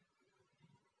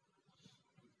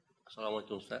 Assalamu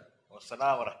alaikum, Ustaz.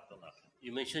 Wassalam wa rahmatullah.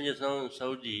 You mentioned just now in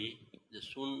Saudi, the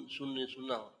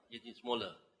Sunnah getting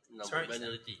smaller in number of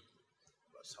minority.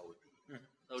 Saudi.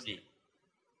 Saudi.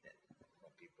 That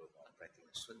more people more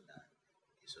practicing Sunnah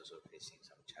is also facing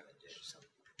some challenges.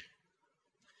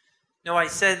 No, I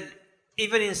said,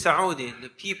 even in Saudi, the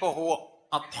people who are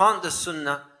upon the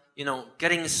Sunnah,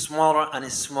 getting smaller and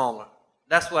smaller.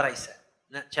 That's what I said.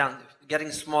 Not challenge,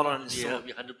 getting smaller and smaller.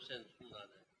 Yeah, 100% Sunnah.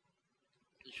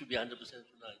 It should be 100%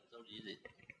 Sunnah in Saudi, is it?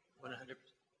 100%.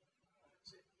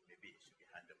 Maybe it should be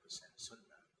 100%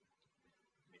 Sunnah.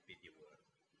 Maybe they will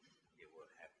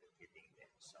have the feeling that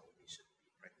Saudi should be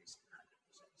practicing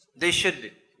 100% Sunnah. They should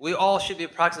be. We all should be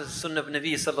practicing Sunnah of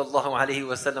Nabi sallallahu alayhi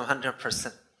wa sallam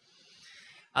 100%.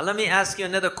 Let me ask you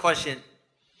another question.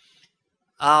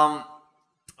 I'll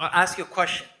ask you a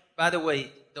question. By the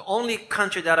way, the only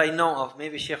country that I know of,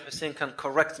 maybe Sheikh Hussein can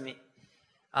correct me,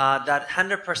 that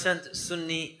 100%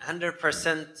 Sunni,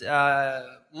 100%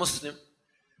 Muslim,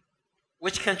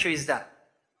 which country is that?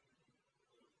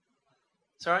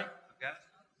 Sorry? Okay.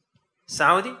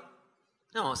 Saudi?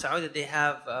 No, Saudi, they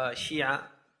have Shia,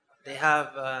 they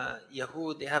have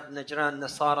Yahud, they have Najran,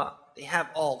 Nasara, they have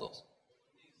all those.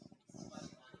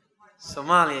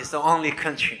 Somalia is the only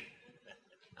country.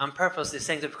 I'm purposely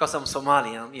saying that because I'm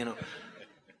Somali,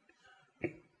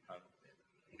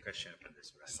 Question from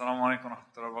this brother. Assalamu alaikum wa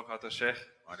rahmatullahi wa barakatuh, Sheikh.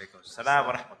 Walaikum salam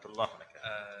wa rahmatullah wa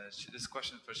barakatuh. This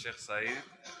question for Sheikh Saeed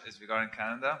is regarding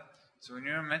Canada. So when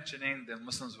you were mentioning the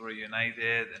Muslims were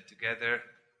united and together,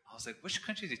 I was like, which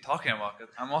country is he talking about?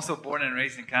 'Cause I'm also born and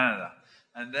raised in Canada.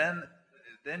 And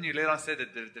then you later on said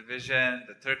that the division,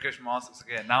 the Turkish mosques,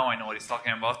 okay, now I know what he's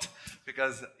talking about.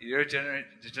 Because the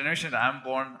generation that I'm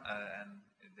born and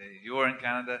you were in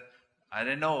Canada, I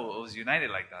didn't know it was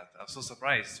united like that. I was so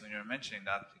surprised when you were mentioning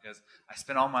that, because I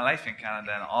spent all my life in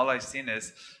Canada and all I've seen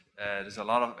is there's a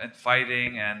lot of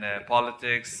fighting and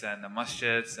politics and the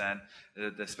masjids and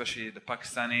especially the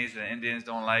Pakistanis, the Indians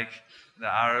don't like the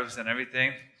Arabs and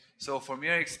everything. So from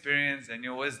your experience and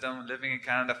your wisdom living in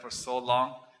Canada for so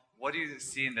long, what do you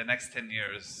see in the next 10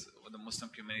 years with the Muslim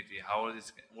community?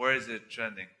 Where is it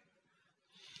trending?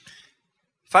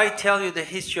 If I tell you the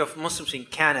history of Muslims in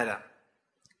Canada,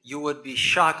 you would be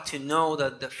shocked to know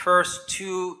that the first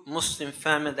two Muslim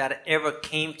families that ever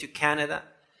came to Canada,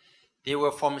 they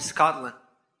were from Scotland.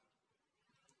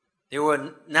 They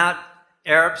were not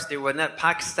Arabs, they were not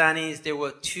Pakistanis, they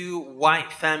were two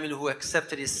white families who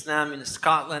accepted Islam in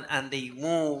Scotland, and they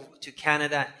moved to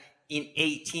Canada in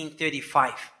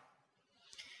 1835.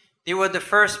 They were the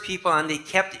first people, and they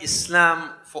kept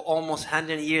Islam for almost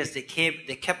 100 years. They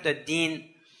kept the deen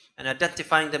and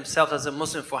identifying themselves as a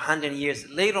Muslim for 100 years.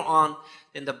 Later on,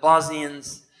 then the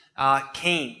Bosnians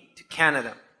came to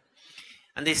Canada.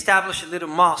 And they established a little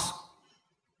mosque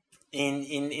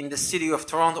in the city of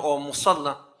Toronto, or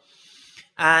Musalla.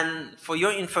 And for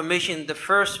your information, the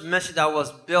first masjid that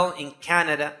was built in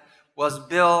Canada was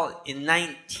built in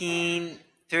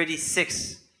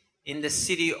 1936 in the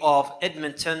city of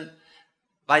Edmonton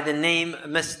by the name, a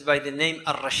masjid by the name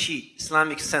Al-Rashid,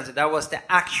 Islamic Center. That was the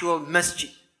actual masjid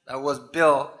that was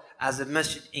built as a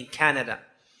masjid in Canada.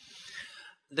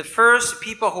 The first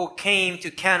people who came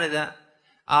to Canada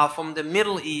from the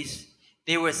Middle East,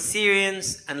 they were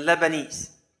Syrians and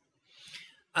Lebanese.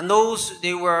 And those,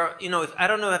 they were, you know, I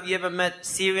don't know, have you ever met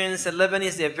Syrians and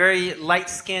Lebanese? They're very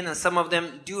light-skinned, and some of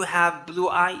them do have blue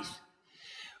eyes.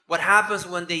 What happens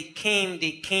when they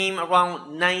came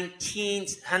around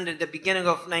 1900, the beginning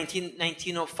of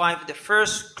 1905. The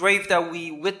first grave that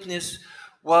we witnessed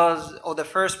was, or the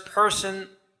first person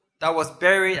that was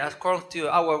buried, according to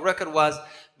our record, was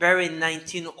buried in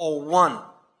 1901.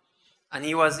 And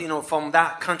he was, you know, from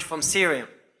that country, from Syria.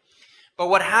 But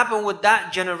what happened with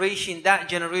that generation,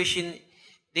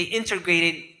 they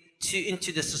integrated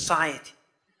into the society.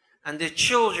 And the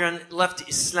children left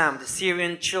Islam, the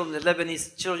Syrian children, the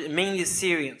Lebanese children, mainly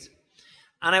Syrians.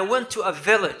 And I went to a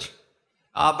village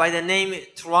by the name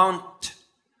Toronto.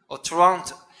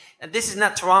 And this is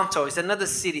not Toronto, it's another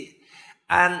city.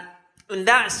 And in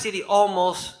that city,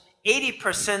 almost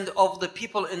 80% of the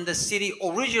people in the city,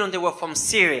 originally they were from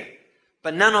Syria.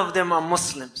 But none of them are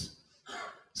Muslims.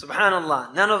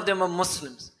 Subhanallah, none of them are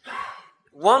Muslims.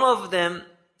 One of them,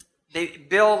 they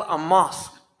built a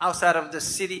mosque outside of the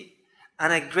city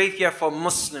and a graveyard for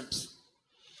Muslims.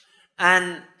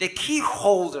 And the key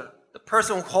holder, the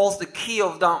person who holds the key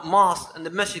of that mosque and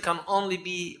the masjid, can only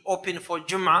be open for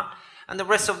Jum'ah, and the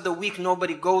rest of the week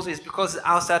nobody goes, is because it's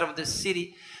outside of the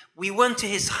city. We went to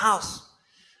his house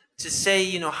to say,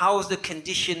 you know, how is the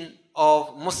condition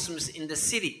of Muslims in the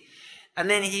city? And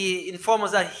then he informed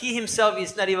us that he himself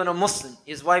is not even a Muslim.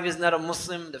 His wife is not a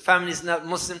Muslim. The family is not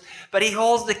Muslim. But he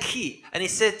holds the key. And he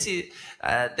said to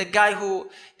the guy who,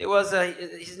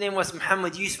 his name was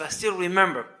Muhammad Yusuf. I still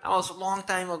remember. That was a long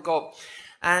time ago.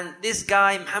 And this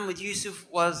guy, Muhammad Yusuf,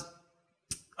 was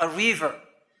a reaver.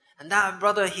 And that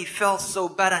brother, he felt so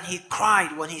bad and he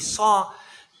cried when he saw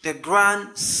the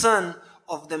grandson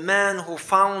of the man who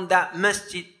found that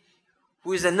masjid,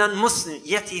 who is a non-Muslim,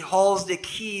 yet he holds the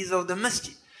keys of the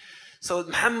masjid. So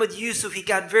Muhammad Yusuf, he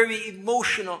got very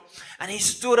emotional and he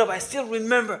stood up, I still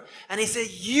remember, and he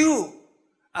said, "You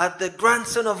are the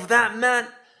grandson of that man?"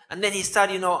 And then he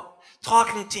started, you know,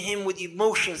 talking to him with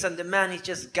emotions, and the man, he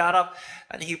just got up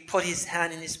and he put his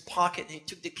hand in his pocket and he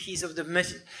took the keys of the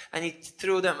masjid and he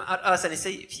threw them at us and he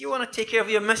said, "If you want to take care of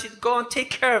your masjid, go and take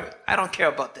care of it. I don't care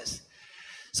about this."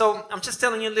 So I'm just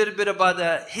telling you a little bit about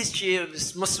the history of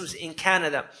the Muslims in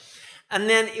Canada. And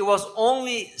then it was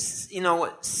only, you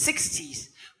know,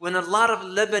 60s when a lot of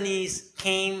Lebanese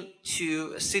came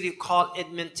to a city called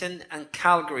Edmonton and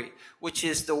Calgary, which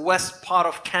is the west part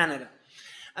of Canada.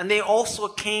 And they also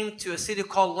came to a city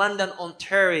called London,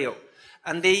 Ontario.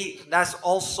 And that's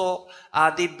also,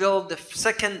 they built the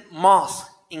second mosque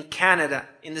in Canada,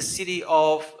 in the city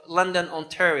of London,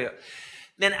 Ontario.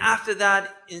 Then after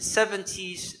that, in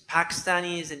 70s,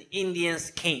 Pakistanis and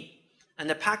Indians came. And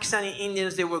the Pakistani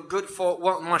Indians, they were good for,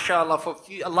 well, mashallah, for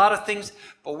a lot of things.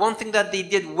 But one thing that they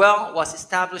did well was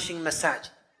establishing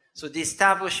masajid. So they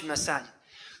established masajid.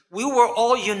 We were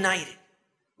all united.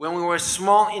 When we were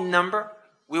small in number,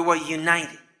 we were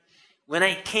united. When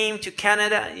I came to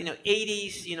Canada, you know,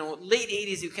 80s, you know, late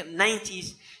 80s,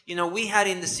 90s, you know, we had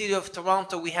in the city of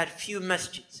Toronto, we had few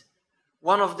masjids.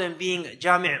 One of them being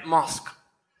Jami' Mosque.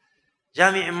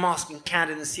 Jami' Mosque in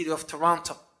Canada, in the city of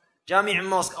Toronto. Jami'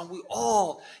 Mosque, and we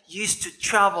all used to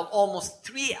travel almost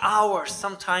 3 hours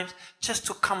sometimes just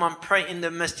to come and pray in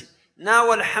the masjid.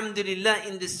 Now, alhamdulillah,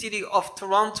 in the city of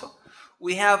Toronto,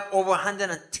 we have over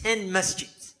 110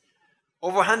 masjids.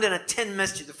 Over 110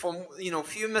 masjids, from, you know,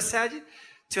 few masajid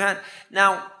to hand.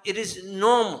 Now, it is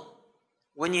normal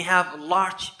when you have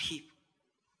large people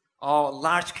or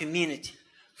large community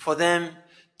for them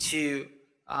to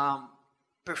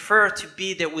prefer to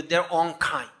be there with their own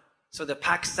kind. So the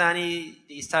Pakistani,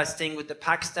 they start staying with the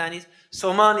Pakistanis.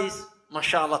 Somalis,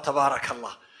 mashallah,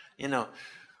 tabarakallah. You know,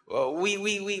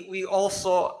 we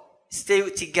also stay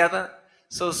together.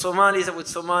 So Somalis are with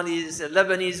Somalis,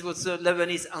 Lebanese with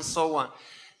Lebanese, and so on.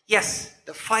 Yes,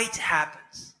 the fight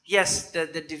happens. Yes, the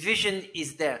division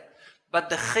is there. But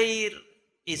the khair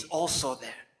is also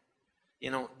there. You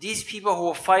know, these people who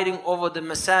are fighting over the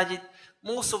masajid,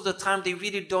 most of the time they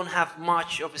really don't have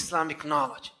much of Islamic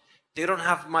knowledge. They don't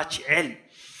have much ilm.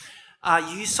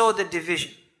 You saw the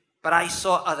division, but I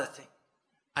saw other thing.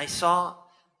 I saw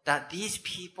that these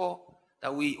people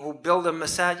who build the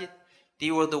masajid, they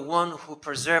were the one who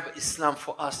preserved Islam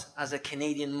for us as a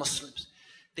Canadian Muslims.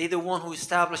 They the one who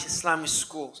established Islamic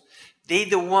schools. They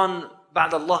the one,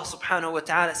 ba'd Allah subhanahu wa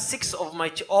ta'ala,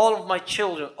 all of my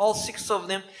children, all 6 of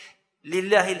them,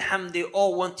 Lillahi alhamd, they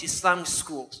all went to Islamic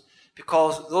schools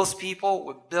because those people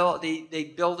were built,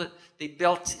 they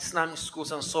built Islamic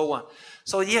schools and so on.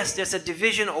 So yes, there's a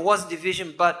division or was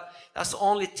division, but that's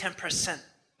only 10%.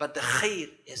 But the khair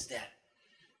is there.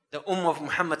 The Ummah of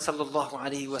Muhammad sallallahu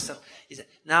alayhi wa sallam is there.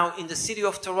 Now in the city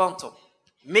of Toronto,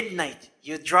 midnight,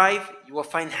 you drive, you will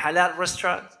find halal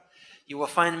restaurants, you will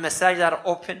find masajid that are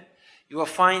open, you will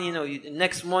find,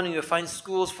 next morning you will find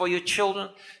schools for your children,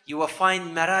 you will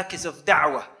find marakis of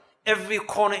da'wah. Every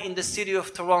corner in the city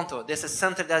of Toronto, there's a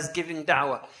center that's giving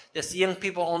da'wah. There's young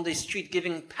people on the street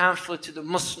giving pamphlets to the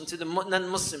Muslims, to the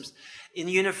non-Muslims. In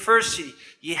university,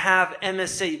 you have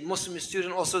MSA, Muslim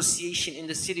Student Association in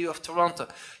the city of Toronto,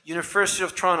 University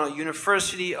of Toronto,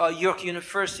 York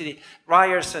University,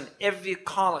 Ryerson, every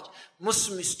college.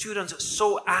 Muslim students are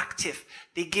so active.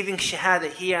 They're giving shahada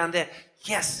here and there.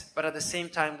 Yes, but at the same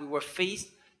time, we were faced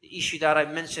the issue that I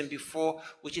mentioned before,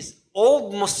 which is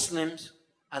all Muslims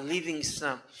are leaving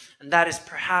Islam. And that is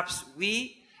perhaps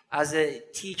we as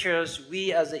teachers,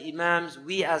 we as imams,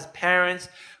 we as parents,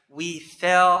 we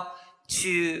fail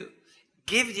to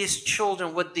give these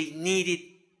children what they needed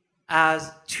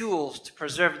as tools to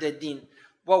preserve their deen.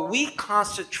 What we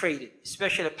concentrated,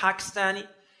 especially Pakistani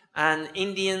and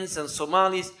Indians and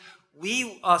Somalis,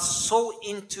 we are so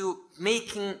into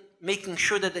making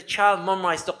sure that the child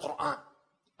memorizes the Quran.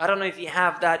 I don't know if you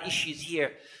have that issues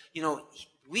here.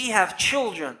 We have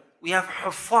children, we have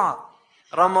huffaz.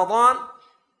 Ramadan,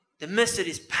 the masjid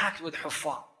is packed with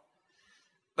huffaz.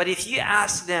 But if you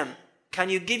ask them, can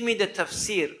you give me the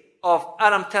tafsir of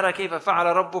Alam Tara Kayfa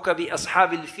Fa'ala Rabbuka bi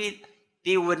Ashabil Fil?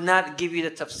 They would not give you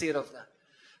the tafsir of that.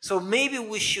 So maybe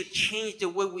we should change the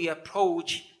way we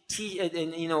approach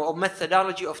a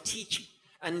methodology of teaching.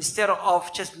 And instead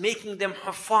of just making them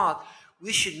huffaz,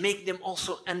 we should make them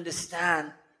also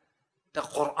understand the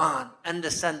Quran,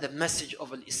 understand the message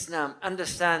of Islam,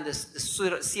 understand the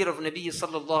seerah of Nabi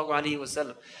sallallahu alayhi wa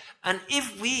sallam. And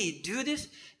if we do this,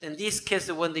 then these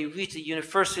kids, when they reach the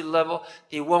university level,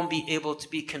 they won't be able to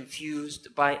be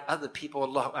confused by other people.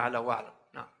 Allahu a'la wa a'lam.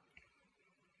 No.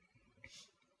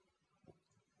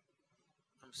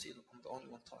 I'm the only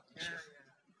one talking.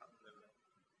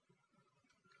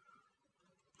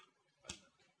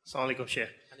 Assalamu alaikum, Sheikh.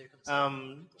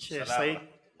 Sheikh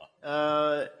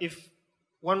Said, if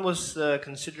one was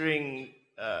considering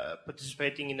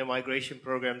participating in a migration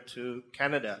program to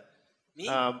Canada,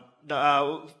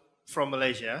 from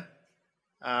Malaysia,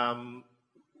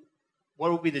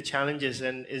 what would be the challenges,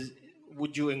 and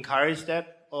would you encourage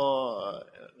that, or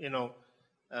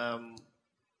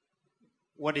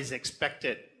what is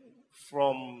expected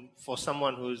for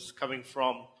someone who's coming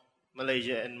from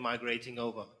Malaysia and migrating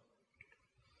over?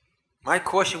 My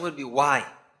question would be why?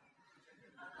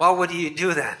 Why would you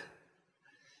do that?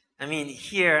 I mean,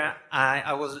 here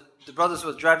the brothers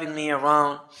were driving me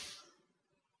around.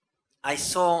 I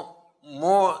saw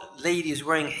more ladies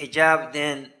wearing hijab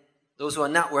than those who are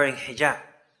not wearing hijab.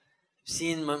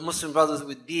 Seeing my Muslim brothers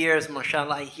with beards,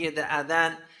 mashallah, I hear the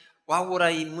adhan. Why would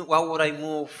I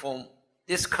move from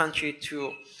this country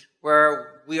to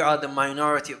where we are the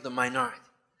minority of the minority?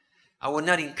 I would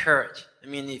not encourage. I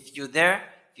mean, if you're there,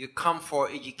 if you come for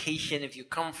education, if you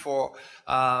come for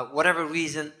whatever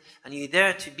reason, and you're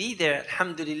there to be there,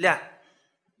 alhamdulillah.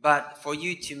 But for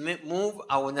you to move,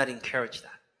 I would not encourage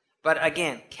that. But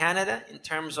again, Canada, in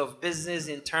terms of business,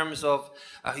 in terms of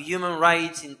human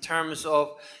rights, in terms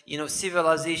of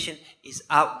civilization, is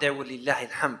out there with lillahi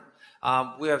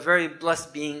alhamd. We are very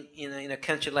blessed being in a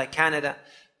country like Canada.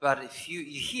 But if you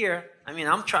hear, I mean,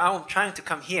 I'm trying to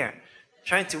come here,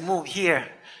 trying to move here.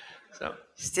 So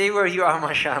stay where you are,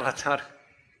 mashallah.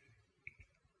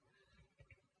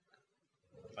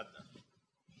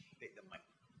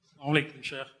 Alaikum,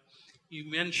 Sheikh. You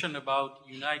mentioned about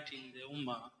uniting the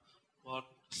Ummah. What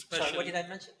Sorry, what did I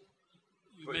mention?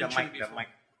 You mentioned before.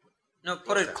 No,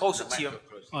 put it closer to you.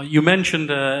 You mentioned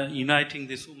uniting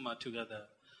this Ummah together.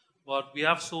 But we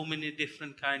have so many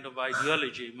different kind of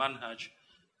ideology, manhaj,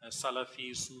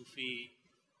 Salafi, Sufi,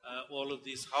 all of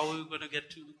this. How are we going to get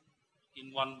to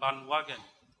in one bandwagon?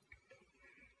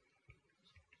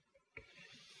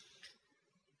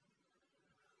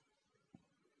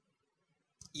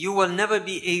 You will never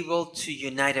be able to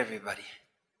unite everybody.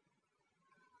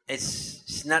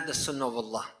 It's not the sunnah of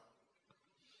Allah.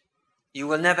 It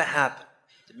will never happen.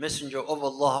 The Messenger of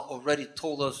Allah already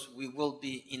told us we will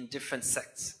be in different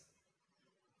sects.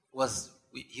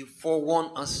 He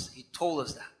forewarned us, he told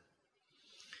us that.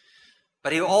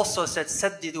 But he also said,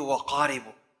 Saddidu wa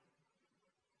qaribu.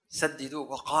 Saddidu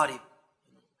wa qaribu.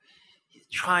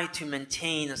 Try to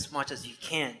maintain as much as you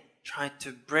can. Try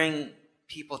to bring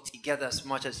people together as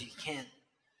much as you can.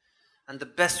 And the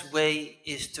best way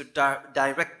is to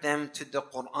direct them to the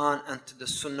Quran and to the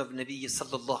Sunnah of Nabi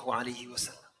sallallahu alayhi wa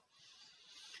sallam.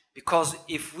 Because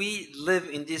if we live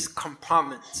in this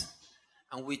compartment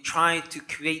and we try to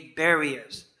create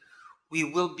barriers, we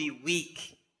will be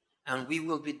weak and we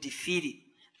will be defeated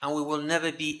and we will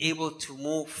never be able to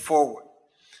move forward.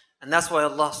 And that's why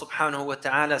Allah subhanahu wa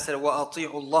ta'ala said,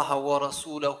 وَأَطِيعُوا اللَّهَ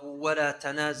وَرَسُولَهُ وَلَا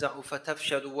تَنَازَعُوا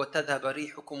فَتَفْشَلُوا وَتَذْهَبَ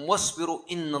رِيحُكُمْ وَاصْبِرُوا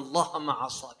إِنَّ اللَّهَ مَعَ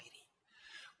الصَّابِرِينَ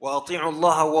وَأَطِيعُوا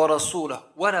اللَّهَ وَرَسُولَهُ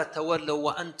وَلَا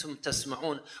تَوَلَّوا وَأَنْتُمْ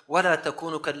تَسْمَعُونَ وَلَا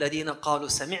تَكُونُوا كَالَّذِينَ قَالُوا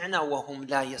سَمِعْنَا وَهُمْ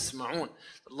لَا يَسْمَعُونَ.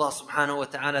 Allah subhanahu wa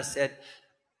ta'ala said,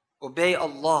 obey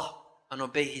Allah and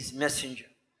obey His Messenger,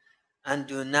 and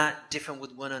do not differ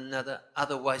with one another,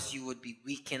 otherwise you would be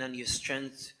weakened and your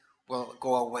strength will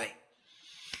go away.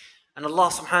 And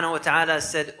Allah subhanahu wa ta'ala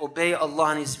said, obey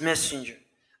Allah and His Messenger,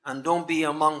 and don't be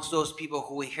amongst those people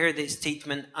who hear this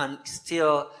statement and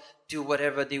still do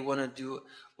whatever they want to do,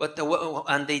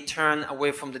 and they turn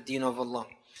away from the deen of Allah.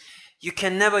 You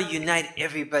can never unite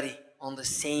everybody on the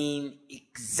same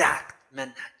exact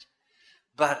manhaj,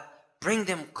 but bring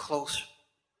them closer.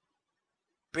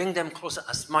 Bring them closer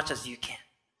as much as you can.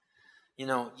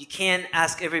 You can't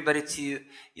ask everybody to,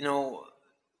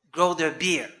 grow their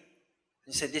beard.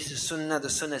 You say this is sunnah. The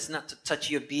sunnah is not to touch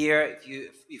your beard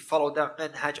if you follow that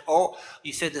manhaj. Or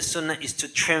you say the sunnah is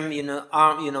to trim,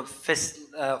 arm, fist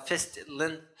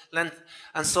length,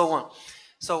 and so on.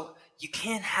 So you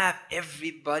can't have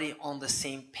everybody on the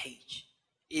same page.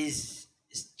 It's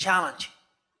challenging,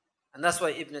 and that's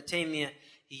why Ibn Taymiyyah,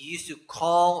 he used to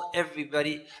call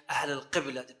everybody Ahl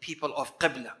al-Qibla, the people of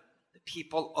Qibla. The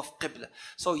people of Qibla.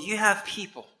 So you have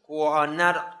people who are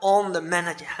not on the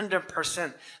manhaj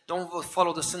 100%, don't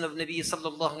follow the Sunnah of Nabi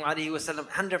sallallahu alayhi wa sallam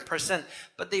 100%,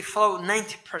 but they follow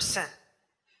 90%.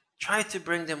 Try to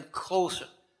bring them closer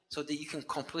so that you can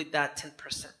complete that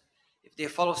 10%. If they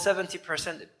follow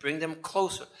 70%, bring them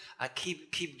closer. I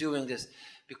keep doing this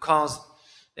because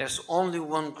there's only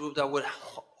one group that would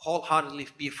wholeheartedly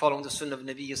be following the Sunnah of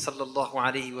Nabi sallallahu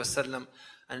alayhi wa sallam.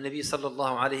 And Nabi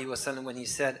sallallahu alayhi wa sallam, when he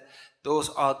said, those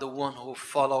are the one who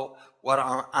follow what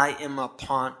I am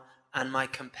upon and my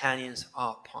companions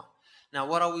are upon. Now,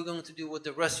 what are we going to do with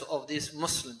the rest of these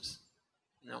Muslims?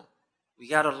 We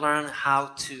got to learn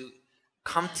how to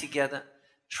come together,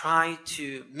 try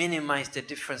to minimize the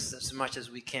difference as much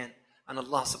as we can. And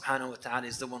Allah subhanahu wa ta'ala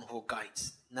is the one who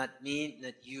guides. Not me,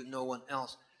 not you, no one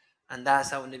else. And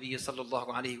that's how Nabi sallallahu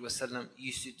alayhi wa sallam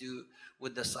used to do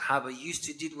with the Sahaba. He used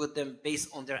to deal with them based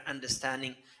on their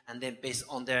understanding, and then based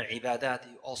on their ibadat,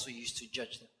 he also used to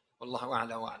judge them. Wallahu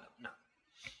a'la wa a'lam. Now.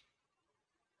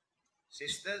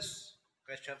 Sisters,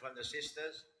 question from the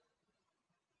sisters.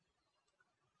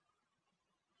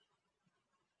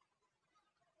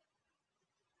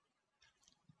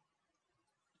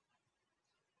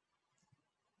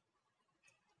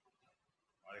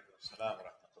 Walaikum assalam wa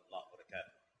rahmatullahi wa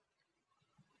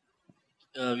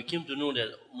barakatuh. We came to know that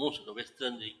most of the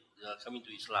Western they are coming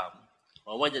to Islam.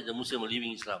 Why that the Muslims are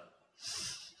leaving Islam?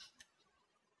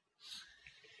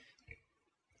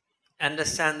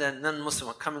 Understand that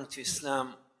non-Muslims are coming to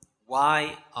Islam.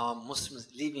 Why are Muslims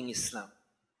leaving Islam?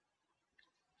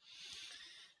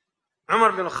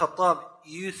 Umar bin Khattab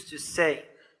used to say,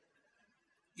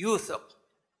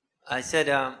 I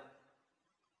said,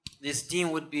 this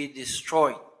deen would be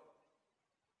destroyed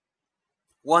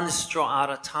one straw at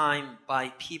a time by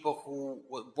people who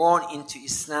were born into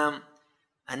Islam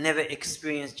and never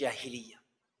experienced Jahiliyyah.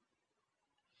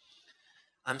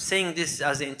 I'm saying this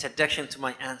as an introduction to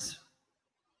my answer.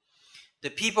 The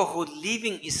people who are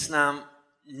leaving Islam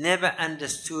never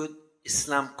understood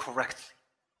Islam correctly.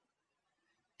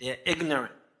 They're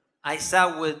ignorant. I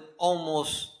sat with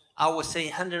almost, I would say,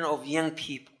 100 of young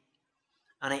people,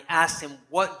 and I asked them,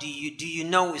 do you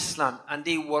know Islam? And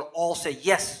they would all say,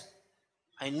 yes,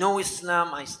 I know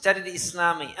Islam, I studied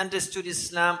Islam, I understood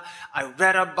Islam, I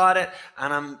read about it,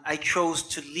 and I chose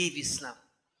to leave Islam.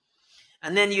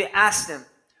 And then you ask them,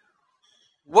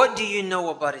 what do you know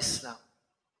about Islam?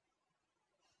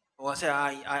 Well, I say,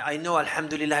 I know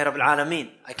Alhamdulillah Rabbil Alameen.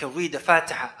 I can read the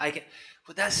Fatiha.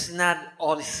 But that's not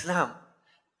all Islam.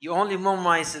 You only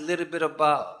memorize a little bit of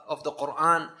the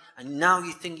Quran, and now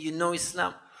you think you know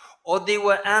Islam. Or they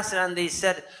were answered and they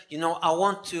said, I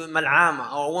want to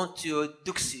Mal'ama, or I want to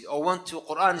Duksi, or I want to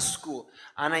Quran school,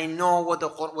 and I know what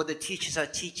the teachers are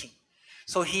teaching.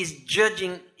 So he's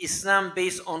judging Islam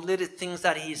based on little things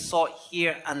that he saw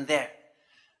here and there.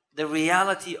 The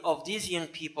reality of these young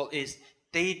people is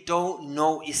they don't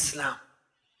know Islam.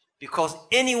 Because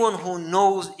anyone who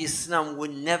knows Islam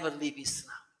would never leave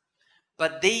Islam.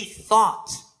 But they thought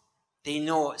they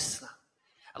know Islam.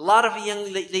 A lot of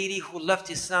young ladies who left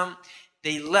Islam,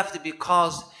 they left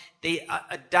because they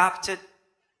adopted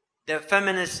the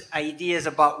feminist ideas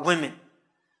about women.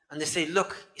 And they say,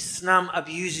 look, Islam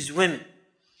abuses women.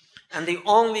 And they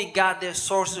only got their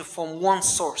sources from one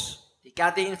source. They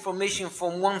got the information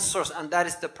from one source, and that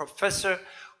is the professor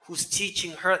who's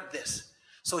teaching her this.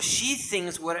 So she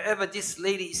thinks whatever this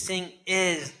lady is saying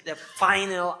is the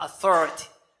final authority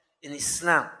in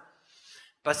Islam.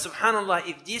 But subhanAllah,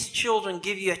 if these children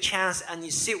give you a chance and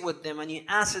you sit with them and you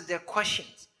answer their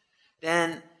questions,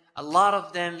 then a lot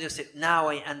of them, they say, now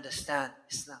I understand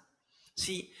Islam.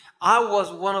 See, I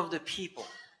was one of the people.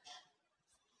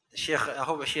 Sheikh, I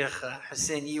hope Sheikh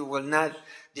Hussein, you will not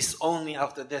disown me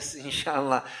after this,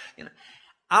 inshallah. You know,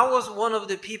 I was one of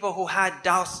the people who had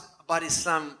doubts about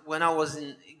Islam when I was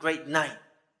in grade 9.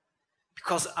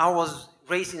 Because I was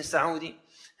raised in Saudi,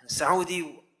 and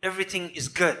Saudi, everything is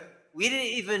good. We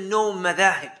didn't even know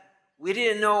madhahib. We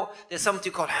didn't know there's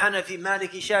something called Hanafi,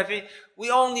 Maliki, Shafi. We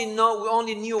only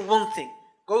knew one thing.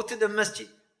 Go to the masjid,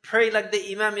 pray like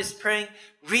the imam is praying,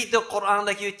 read the Quran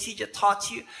like your teacher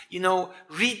taught you,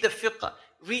 read the fiqh,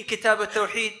 read kitab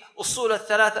al-tawheed, usul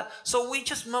al-thalatha. So we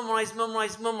just memorize.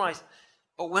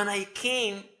 But when I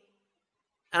came,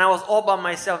 and I was all by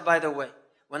myself, by the way.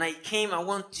 When I came, I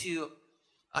went to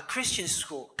a Christian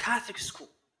school, Catholic school.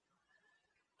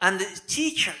 And the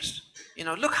teachers,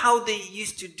 look how they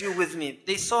used to do with me.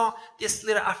 They saw this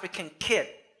little African kid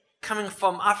coming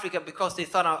from Africa because they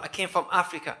thought I came from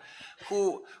Africa,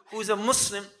 who's a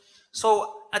Muslim.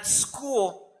 So at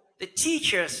school, the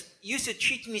teachers used to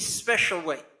treat me special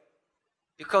way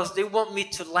because they want me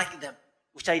to like them,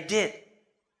 which I did.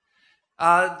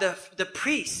 The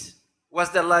priest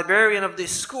was the librarian of the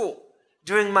school.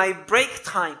 During my break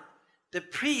time, the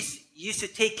priest used to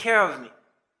take care of me.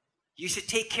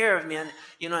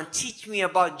 And teach me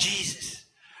about Jesus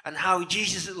and how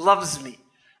Jesus loves me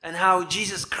and how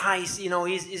Jesus Christ,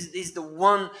 is the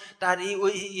one that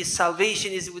his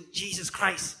salvation is with Jesus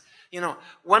Christ.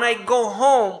 When I go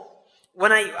home,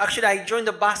 I joined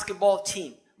the basketball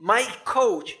team. My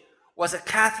coach was a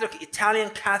Italian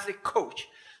Catholic coach.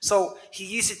 So he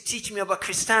used to teach me about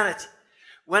Christianity.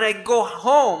 When I go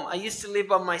home, I used to live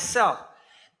by myself.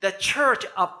 The church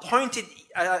appointed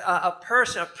a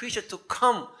preacher to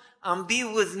come and be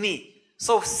with me.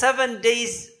 So 7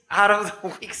 days out of the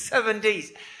week, 7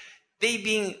 days, they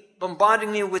been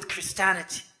bombarding me with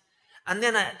Christianity. And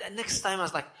then the next time I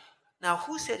was like, now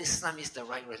who said Islam is the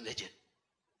right religion?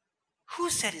 Who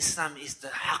said Islam is the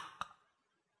haqq?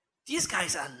 These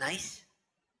guys are nice.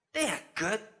 They are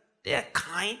good. They are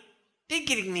kind. They're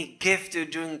giving me gifts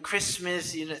during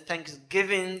Christmas,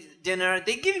 Thanksgiving dinner.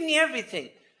 They're giving me everything.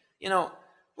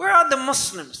 Where are the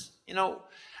Muslims?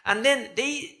 And then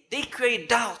they create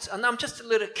doubts, and I'm just a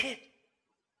little kid.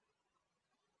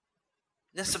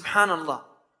 Then subhanallah,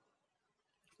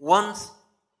 once,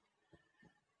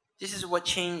 this is what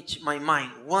changed my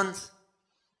mind. Once,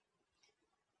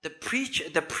 the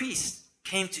priest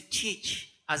came to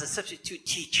teach as a substitute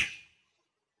teacher.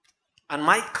 And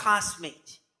my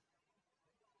classmate,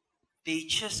 they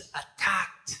just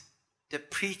attacked the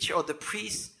preacher or the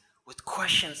priest with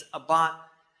questions about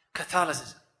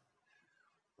Catholicism.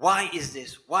 Why is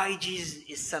this? Why Jesus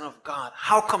is Son of God?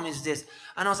 How come is this?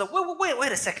 And I was like,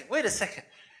 wait a second.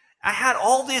 I had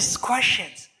all these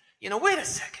questions. Wait a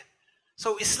second.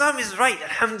 So Islam is right,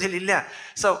 alhamdulillah.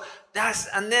 So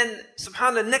and then,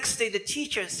 subhanAllah, next day the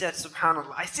teacher said,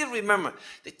 subhanAllah, I still remember,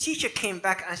 the teacher came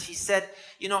back and she said,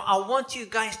 I want you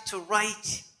guys to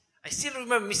write, I still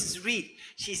remember Mrs. Reed,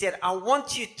 she said, I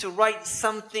want you to write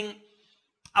something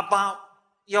about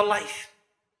your life.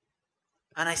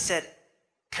 And I said,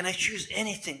 can I choose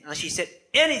anything? And she said,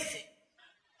 anything.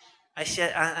 I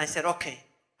said, okay,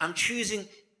 I'm choosing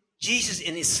Jesus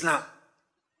in Islam.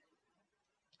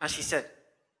 And she said,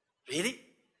 really?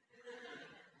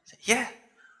 I said, yeah.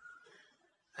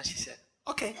 And she said,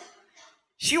 okay.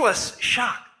 She was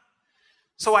shocked.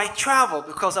 So I traveled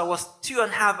because I was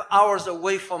 2.5 hours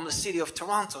away from the city of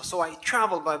Toronto. So I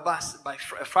traveled by bus by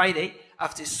Friday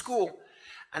after school.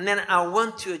 And then I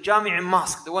went to a Jami'i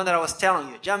mosque, the one that I was telling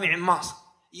you, Jami'i mosque.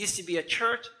 It used to be a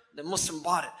church, the Muslim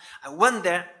bought it. I went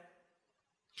there,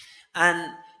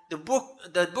 and the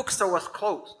bookstore was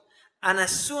closed. And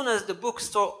as soon as the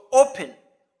bookstore opened,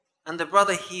 and the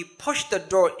brother, he pushed the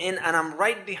door in, and I'm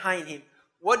right behind him,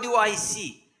 what do I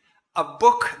see? A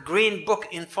book, green book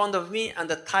in front of me, and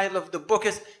the title of the book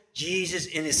is Jesus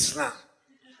in Islam.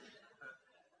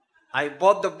 I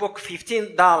bought the book,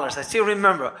 $15. I still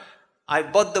remember. I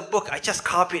bought the book. I just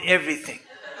copied everything.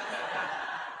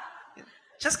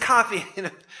 Just copy,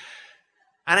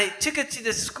 And I took it to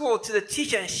the school, to the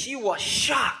teacher, and she was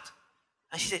shocked.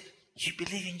 And she said, "You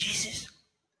believe in Jesus?"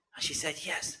 And she said,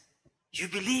 "Yes." "You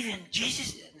believe in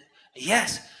Jesus?"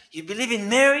 "Yes." "You believe in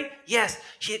Mary?" "Yes."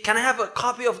 "Can I have a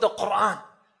copy of the Quran?"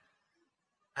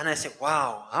 And I said,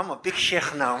 "Wow, I'm a big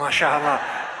sheikh now, mashallah.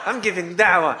 I'm giving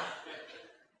da'wah."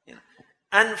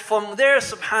 And from there,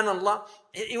 subhanallah,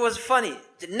 it was funny.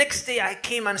 The next day I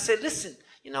came and said, "Listen,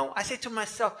 I said to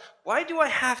myself, why do I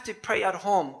have to pray at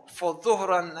home for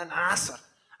Dhuhr and Asr?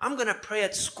 I'm going to pray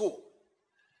at school."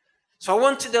 So I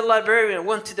went to the librarian,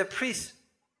 went to the priest,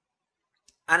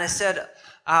 and I said,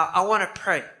 "I want to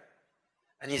pray."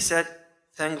 And he said,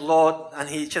 "Thank Lord." And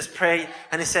he just prayed.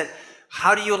 And he said,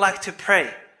 "How do you like to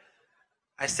pray?"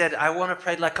 I said, "I want to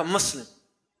pray like a Muslim."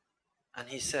 And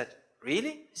he said,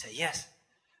 "Really?" He said, "Yes."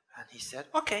 And he said,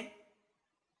 "Okay,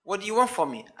 what do you want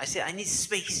from me?" I said, "I need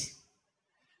space."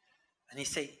 And he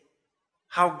said,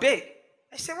 "How big?"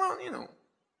 I said, "Well,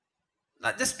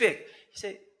 not this big." He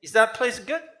said, "Is that place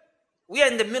good?" "We are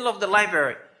in the middle of the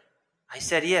library." I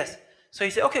said, "Yes." So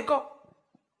he said, "Okay, go."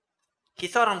 He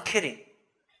thought I'm kidding.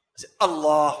 I said,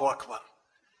 "Allahu Akbar."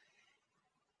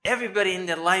 Everybody in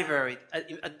the library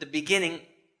at the beginning,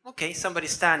 okay,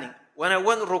 somebody's standing. When I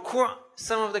went ruku',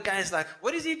 some of the guys like,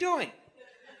 "What is he doing?"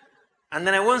 And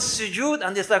then I went sujood,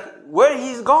 and it's like, where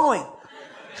he's going.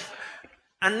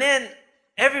 And then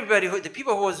everybody, the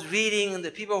people who was reading,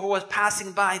 the people who was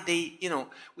passing by,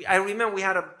 I remember we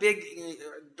had a big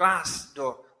glass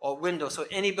door or window, so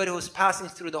anybody who's passing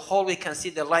through the hallway can see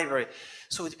the library.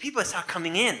 So the people start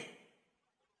coming in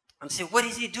and say, "What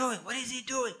is he doing? What is he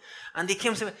doing?" And they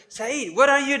came to me, "Saeed, what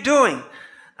are you doing?"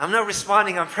 I'm not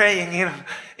responding, I'm praying,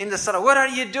 in the salah. "What are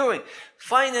you doing?"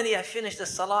 Finally, I finished the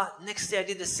salah. Next day, I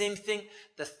did the same thing.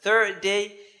 The third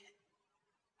day,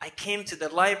 I came to the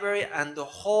library, and the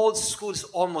whole school is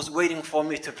almost waiting for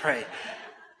me to pray.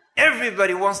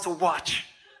 Everybody wants to watch.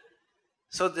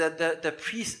 So the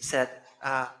priest said,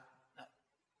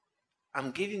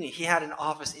 "I'm giving you," he had an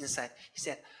office inside. He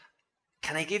said,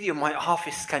 "Can I give you my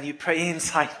office? Can you pray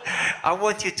inside? I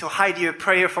want you to hide your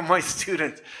prayer from my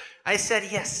student." I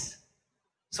said, "Yes."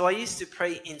 So I used to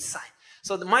pray inside.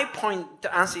 So my point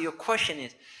to answer your question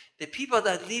is, the people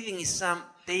that live in Islam,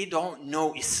 they don't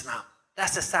know Islam.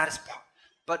 That's the saddest part.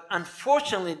 But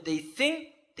unfortunately, they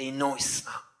think they know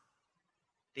Islam.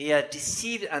 They are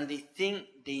deceived and they think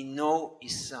they know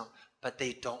Islam, but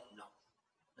they don't know.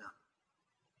 No.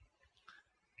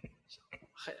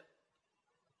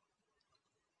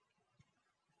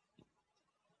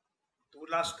 Two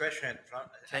last question from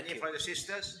Thank any you. from the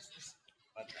sisters.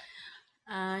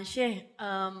 Sheikh,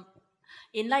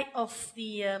 in light of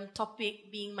the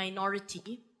topic being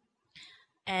minority,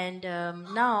 and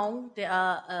now there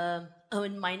are a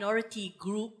minority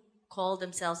group called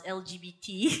themselves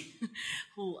LGBT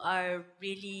who are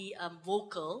really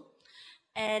vocal,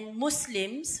 and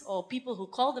Muslims or people who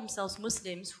call themselves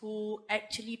Muslims who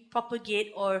actually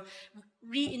propagate or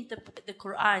reinterpret the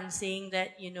Quran, saying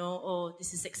that, oh,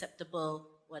 this is acceptable,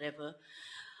 whatever.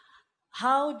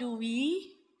 How do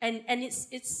we, and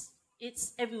it's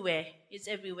everywhere. It's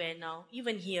everywhere now,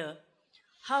 even here.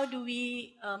 How do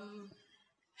we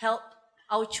help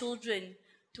our children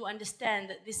to understand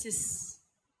that this is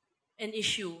an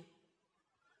issue,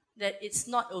 that it's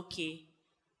not okay?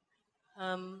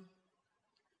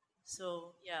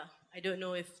 So, yeah, I don't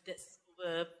know if that's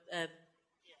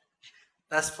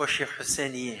That's for Sheikh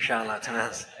Husseini, inshallah, to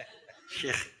answer.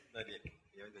 Sheikh. No,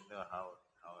 you want to know how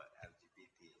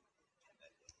LGBT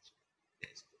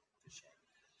is to share.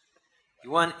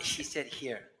 You want, she said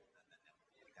here.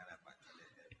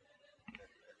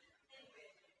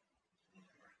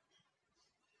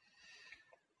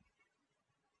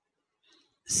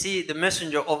 See, the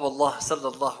Messenger of Allah,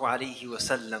 sallallahu alayhi wa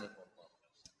sallam,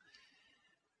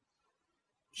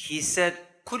 he said,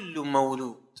 كل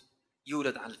مولود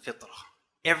يولد على الفطرة.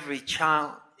 Every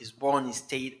child is born in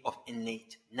state of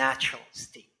innate, natural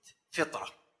state, fitra.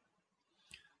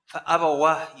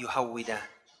 فأبواه يهودان.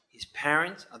 His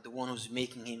parents are the one who's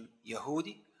making him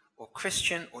Yahudi or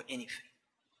Christian or anything.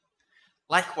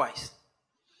 Likewise,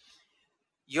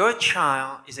 your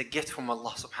child is a gift from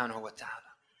Allah subhanahu wa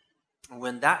ta'ala.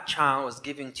 When that child was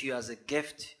given to you as a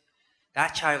gift,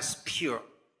 that child is pure.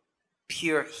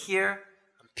 Pure here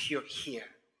and pure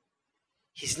here.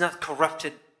 He's not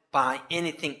corrupted by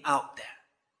anything out there.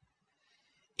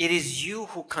 It is you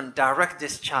who can direct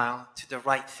this child to the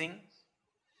right thing.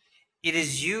 It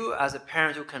is you as a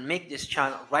parent who can make this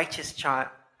child a righteous child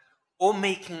or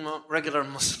make him a regular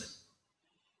Muslim.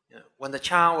 When the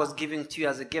child was given to you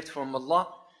as a gift from Allah,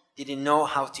 didn't know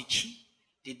how to cheat,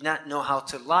 did not know how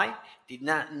to lie, did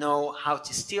not know how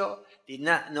to steal, did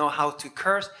not know how to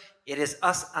curse. It is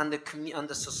us and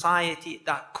the society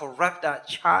that corrupt that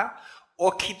child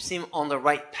or keeps him on the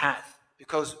right path,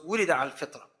 because ولد على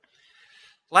الفطرة.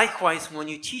 Likewise, when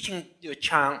you're teaching your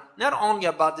child not only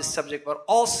about this subject but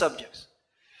all subjects,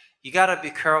 you gotta be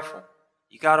careful.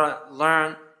 You gotta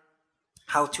learn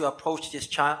how to approach this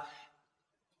child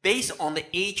based on the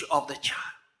age of the child.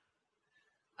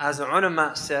 As the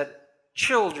ulama said,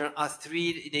 children are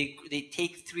they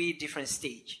take 3 different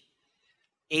stages.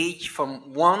 Age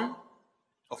from 1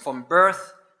 or from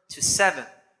birth to 7.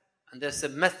 And there's a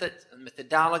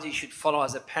methodology you should follow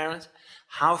as a parent,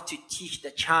 how to teach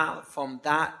the child from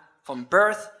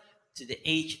birth to the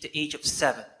age of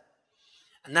 7.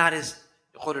 And that is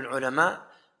يقول العلماء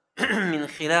من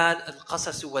خلال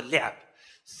القصص واللعب,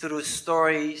 through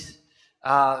stories,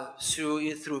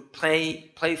 through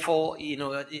playful,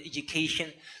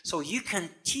 education. So you can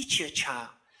teach your child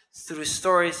through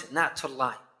stories not to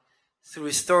lie,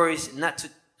 through stories not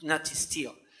to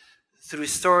steal, through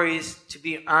stories to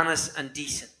be honest and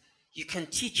decent. You can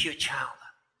teach your child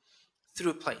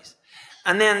through plays.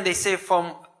 And then they say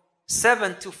from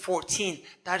 7 to 14,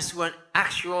 that is when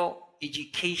actual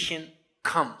education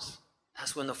comes.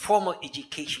 That's when the formal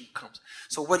education comes.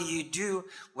 So what do?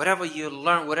 Whatever you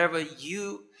learn, whatever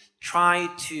you try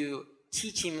to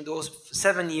teach him those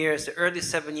 7 years, the early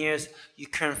 7 years, you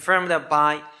confirm that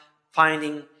by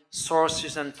finding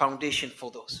sources and foundation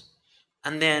for those.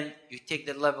 And then you take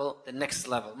the next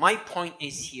level. My point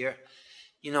is here,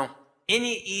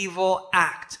 any evil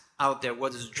act out there,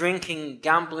 whether it's drinking,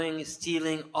 gambling,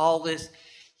 stealing, all this,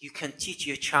 you can teach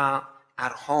your child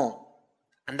at home.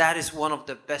 And that is one of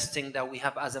the best things that we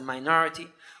have as a minority.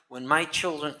 When my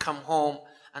children come home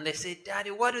and they say,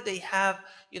 Daddy, why do they have,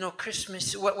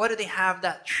 Christmas? Why do they have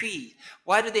that tree?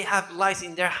 Why do they have lights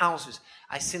in their houses?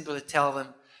 I simply tell them,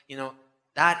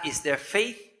 that is their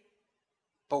faith,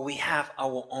 but we have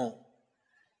our own.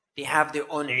 They have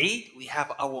their own Eid, we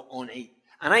have our own Eid.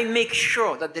 And I make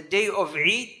sure that the day of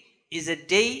Eid is a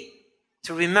day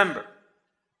to remember.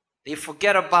 They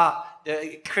forget about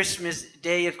the Christmas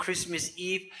day and Christmas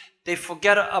Eve. They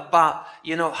forget about,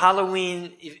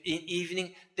 Halloween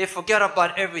evening. They forget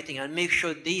about everything and make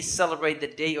sure they celebrate the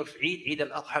day of Eid, Eid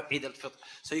al-Adha, Eid al-Fitr.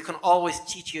 So you can always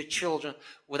teach your children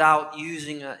without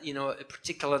using,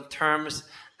 particular terms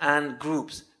and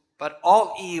groups. But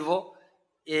all evil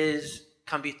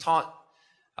can be taught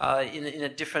in a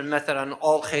different method, and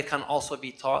all khair can also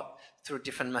be taught through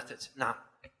different methods. Now,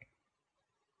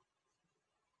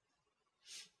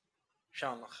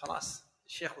 inshallah, khalas. The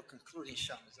Sheikh will conclude,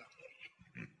 inshallah.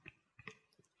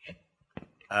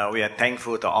 We are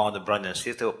thankful to all the brothers and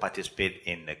sisters who participate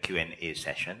in the Q&A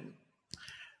session.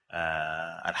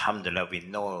 Alhamdulillah, we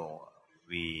know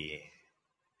we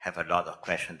have a lot of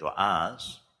questions to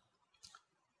ask,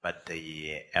 but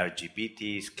the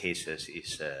LGBT cases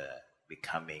is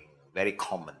becoming very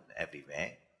common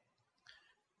everywhere.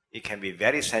 It can be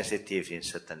very sensitive in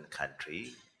certain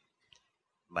countries,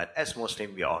 but as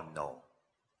Muslims, we all know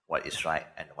what is right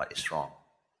and what is wrong.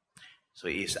 So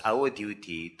it is our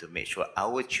duty to make sure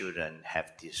our children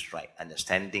have this right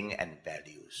understanding and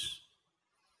values.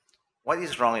 What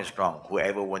is wrong,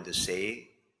 whoever wants to say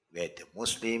whether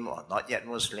Muslim or not yet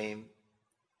Muslim,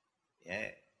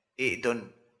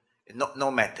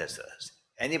 no matters to us.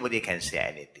 Anybody can say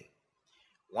anything.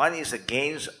 One is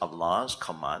against Allah's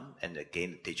command and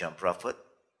against the teaching of Prophet,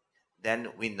 then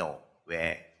we know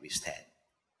where we stand.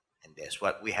 And that's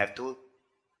what we have to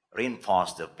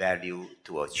reinforce the value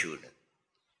to our children.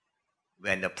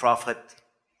 When the Prophet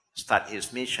started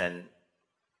his mission,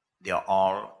 they are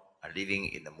all living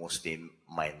in the Muslim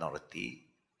minority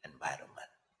environment.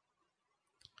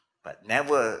 But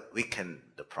never weaken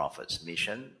the Prophet's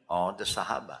mission or the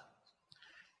Sahaba.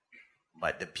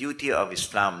 But the beauty of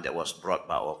Islam that was brought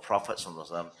by our Prophet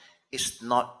is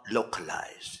not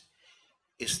localized,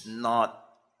 it's not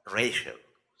racial,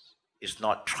 it's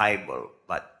not tribal,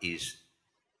 but is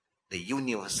the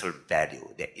universal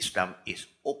value that Islam is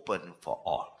open for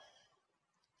all.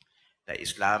 That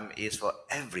Islam is for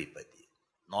everybody,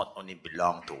 not only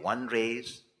belong to one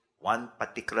race, one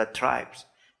particular tribes.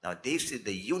 Now this is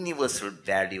the universal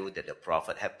value that the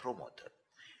Prophet had promoted,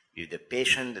 with the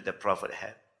patience that the Prophet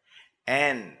had,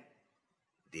 and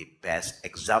the best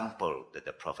example that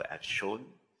the Prophet had shown.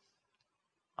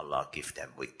 Allah give them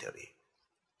victory.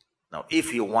 Now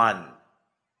if you want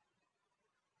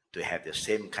to have the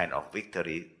same kind of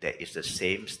victory, there is the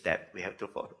same step we have to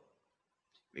follow,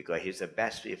 because he's the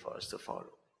best way for us to follow.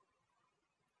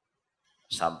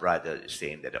 Some brother is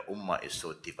saying that the ummah is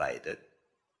so divided,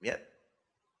 yet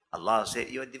Allah said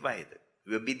you are divided.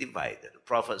 We will be divided. The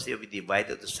Prophet said we will be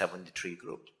divided to 73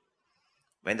 groups.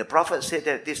 When the Prophet said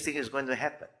that this thing is going to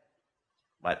happen,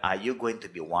 but are you going to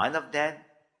be one of them?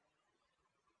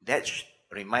 That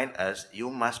reminds us, you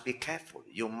must be careful.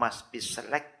 You must be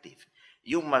selective.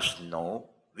 You must know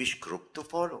which group to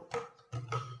follow.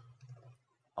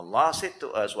 Allah said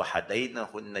to us,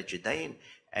 وَهَدَيْنَهُ النَّجْدَيْنِ,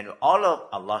 and all of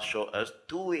Allah showed us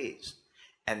two ways.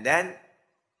 And then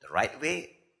the right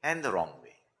way and the wrong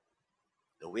way.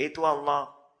 The way to Allah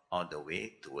or the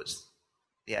way towards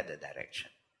the other direction.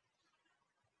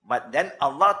 But then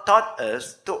Allah taught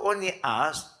us to only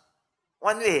ask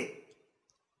one way.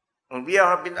 And we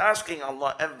have been asking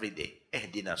Allah every day,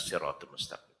 اهدنا الصراط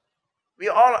المستقيم. We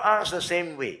all ask the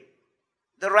same way,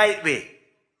 the right way.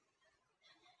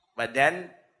 But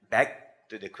then back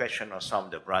to the question of some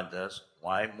of the brothers,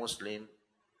 why Muslim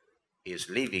is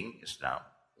leaving Islam,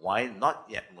 why not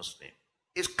yet Muslim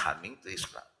is coming to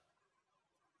Islam.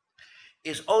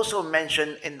 It's also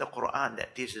mentioned in the Quran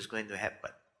that this is going to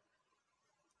happen.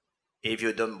 If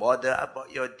you don't bother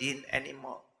about your deen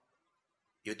anymore,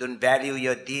 you don't value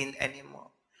your deen anymore,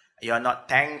 you are not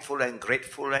thankful and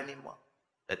grateful anymore,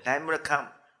 the time will come,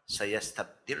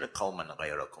 سَيَسْتَبْدِلُ قَوْمًا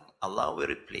غَيْرَكُمْ, Allah will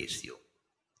replace you.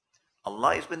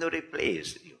 Allah is going to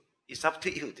replace you. It's up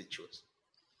to you to choose.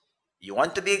 You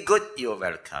want to be good, you're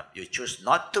welcome. You choose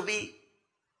not to be,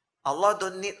 Allah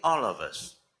don't need all of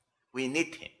us. We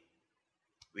need Him.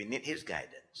 We need His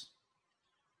guidance.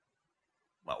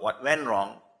 But what went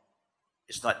wrong,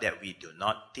 it's not that we do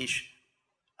not teach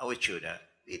our children.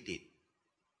 We did.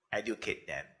 Educate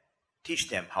them. Teach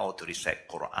them how to recite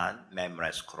Quran,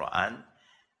 memorize Quran,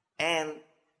 and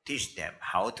teach them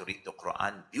how to read the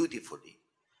Quran beautifully.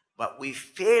 But we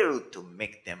failed to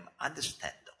make them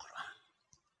understand the Quran.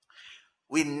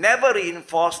 We never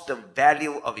reinforced the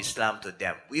value of Islam to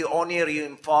them. We only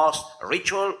reinforce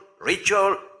ritual,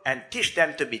 and teach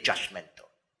them to be judgmental.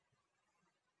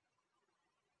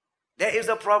 That is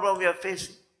the problem we are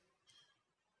facing.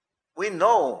 We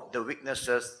know the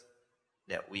weaknesses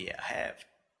that we have.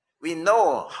 We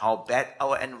know how bad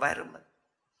our environment.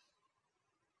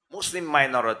 Muslim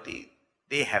minority,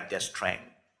 they have their strength.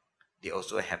 They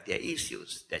also have their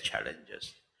issues, their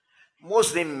challenges.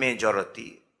 Muslim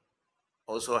majority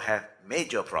also have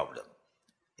major problem.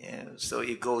 Yeah, so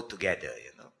it go together,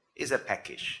 you know. It's a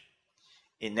package.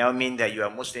 It now means that you are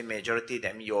Muslim majority,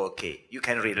 that means you're okay. You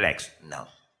can relax. No.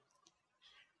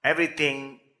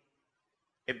 Everything,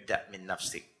 ibda min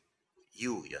nafsik.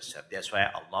 You yourself. That's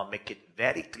why Allah make it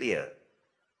very clear.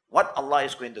 What Allah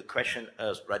is going to question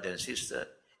us, brother and sister,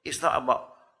 it's not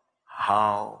about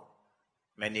how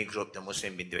many groups the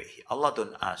Muslim been doing. Allah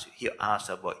don't ask you. He asks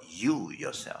about you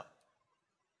yourself.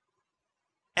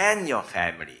 And your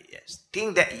family, yes.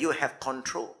 Think that you have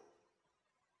control.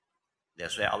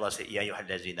 That's why Allah said, Ya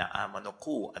ayyuhallazina amanu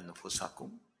qu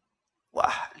anfusakum wa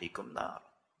ahlikum nar.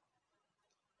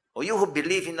 Or you who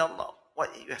believe in Allah, what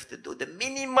you have to do, the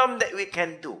minimum that we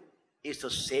can do is to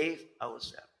save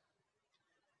ourselves.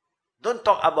 Don't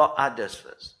talk about others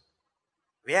first.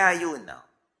 Where are you now?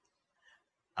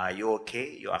 Are you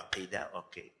okay? Your aqidah,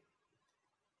 okay.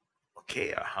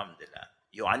 Okay, alhamdulillah.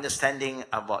 Your understanding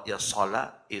about your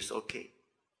salah is okay.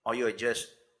 Or you're just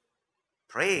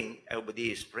praying,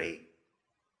 everybody is praying.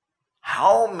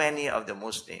 How many of the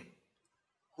Muslims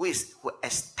who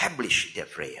establish their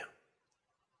prayer?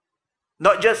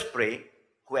 Not just pray,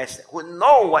 who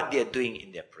know what they're doing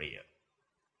in their prayer.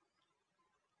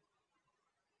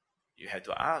 You have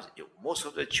to ask, most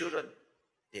of the children,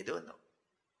 they don't know.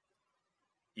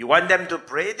 You want them to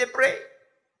pray, they pray.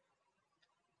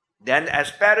 Then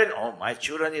as parent, oh, my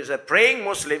children is a praying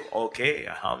Muslim. Okay,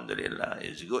 alhamdulillah,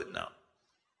 it's good now.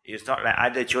 It's not like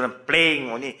other children playing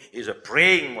only. He's a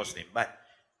praying Muslim. But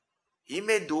he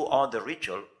may do all the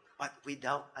ritual, but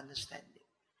without understanding.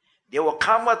 There will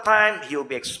come a time he will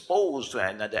be exposed to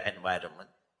another environment.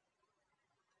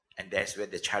 And that's where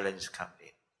the challenge comes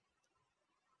in.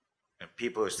 And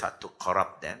people start to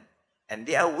corrupt them. And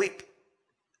they are weak.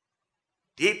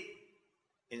 Deep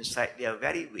inside, they are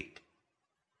very weak.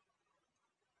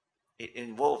 It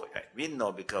involves, we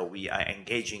know because we are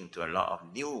engaging to a lot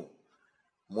of new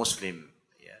Muslim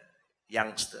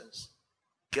youngsters,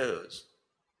 girls,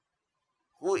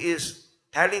 who is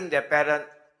telling their parent,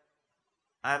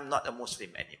 I'm not a Muslim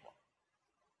anymore.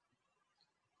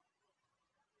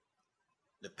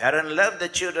 The parent love the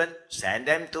children, send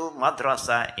them to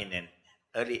madrasa in an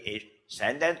early age,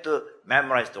 send them to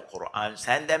memorize the Quran,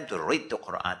 send them to read the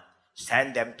Quran,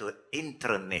 send them to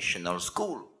international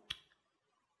school.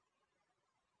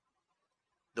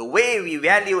 The way we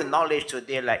value knowledge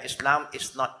today, like Islam,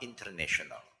 is not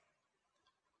international.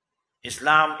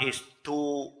 Islam is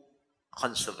too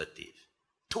conservative,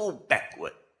 too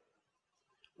backward.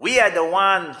 We are the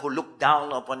one who look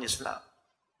down upon Islam.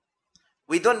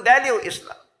 We don't value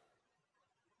Islam.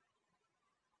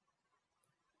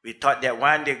 We thought that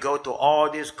when they go to all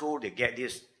this school, they get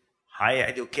this higher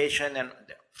education and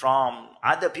from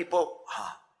other people,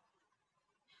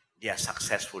 they are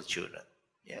successful children.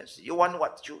 Yes, you want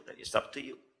what children? It's up to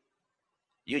you.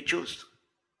 You choose.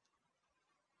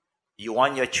 You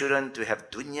want your children to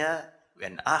have dunya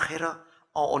and akhirah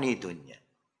or only dunya?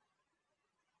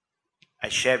 I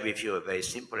share with you a very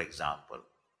simple example.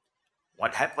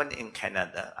 What happened in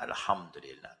Canada,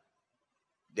 alhamdulillah,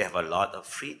 they have a lot of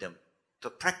freedom to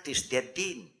practice their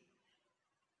deen.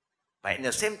 But at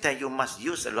the same time, you must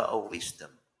use a lot of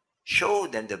wisdom. Show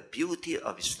them the beauty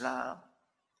of Islam.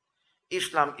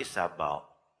 Islam is about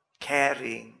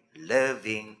caring,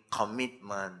 loving,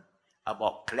 commitment,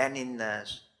 about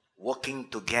cleanliness, working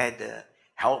together,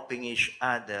 helping each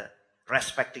other,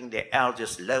 respecting the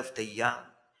elders, love the young.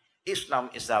 Islam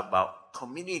is about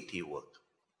community work.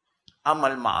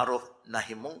 Amal ma'ruf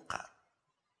nahi munkar.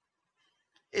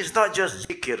 It's not just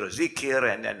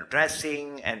zikir, and then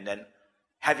dressing, and then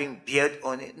having beard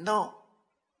on it. No.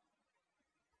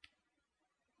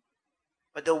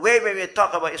 But the way when we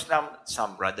talk about Islam,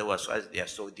 some brother was, they are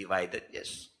so divided.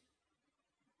 Yes.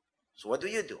 So what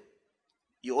do?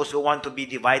 You also want to be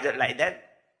divided like that?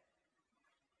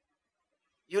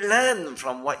 You learn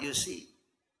from what you see.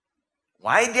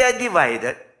 Why they are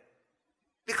divided?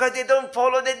 Because they don't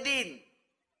follow the deen.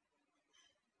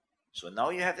 So now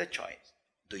you have the choice.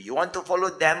 Do you want to follow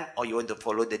them or you want to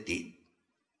follow the deen?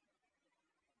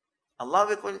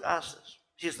 Allah will ask us.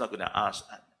 He's not going to ask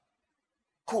us.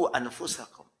 Ku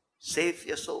anfusakum. Save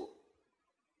your soul.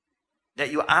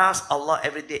 That you ask Allah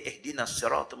every day, Ihdina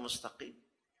siratal mustaqim.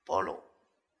 Follow.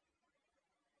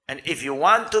 And if you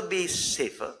want to be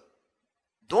safer,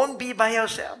 don't be by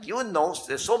yourself. You know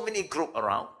there's so many groups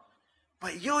around.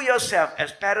 But you yourself,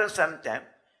 as parents sometimes,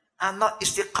 are not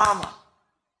istiqamah,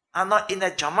 are not in a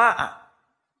jama'ah.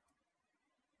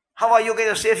 How are you going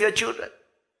to save your children?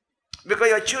 Because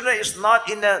your children is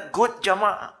not in a good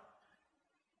jama'ah.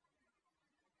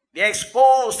 They're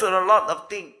exposed to a lot of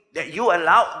things that you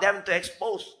allowed them to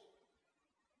expose.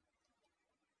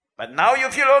 But now you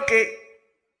feel okay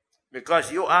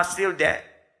because you are still there.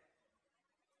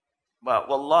 But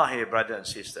wallahi, brother and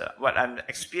sister, what I'm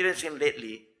experiencing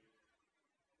lately,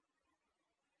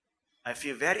 I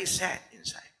feel very sad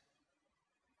inside.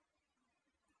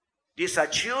 These are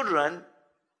children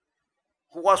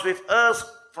who was with us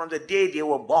from the day they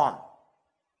were born.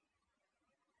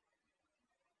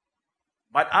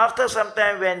 But after some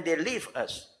time when they leave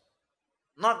us,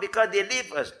 not because they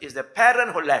leave us, it's the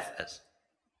parent who left us.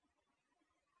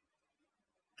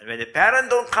 And when the parent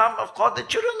don't come, of course the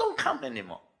children don't come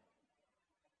anymore.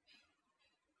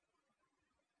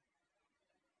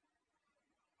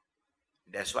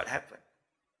 That's what happened.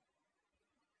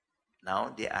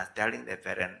 Now they are telling their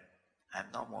parent, I'm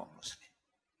no more Muslim.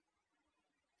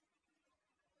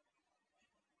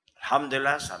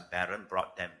 Alhamdulillah, some parent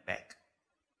brought them back.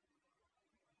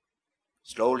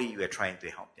 Slowly we are trying to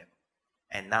help them.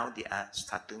 And now they are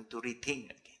starting to rethink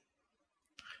again.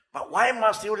 But why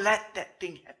must you let that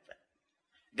thing happen?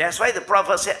 That's why the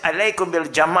Prophet said, Alaykum bil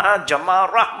jama'ah, jama'ah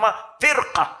rahmah,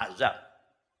 firqah azab.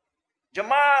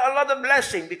 Jama'ah, a lot of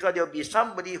blessing because there will be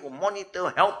somebody who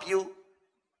monitor, help you.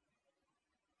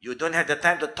 You don't have the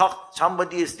time to talk.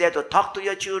 Somebody is there to talk to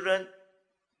your children.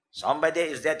 Somebody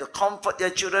is there to comfort your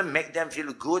children, make them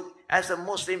feel good. As a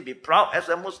Muslim, be proud as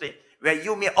a Muslim, where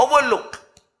you may overlook.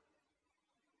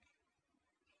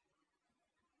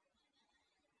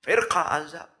 Firqa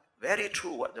azab. Very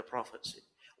true what the Prophet said.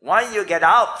 When you get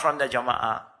out from the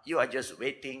jama'ah, you are just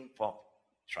waiting for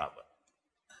trouble.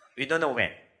 We don't know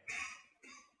when.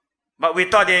 But we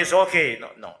thought it is okay.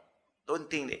 No. Don't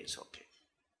think that it's okay.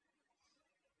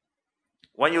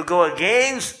 When you go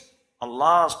against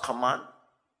Allah's command,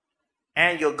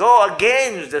 and you go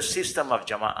against the system of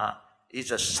jama'ah,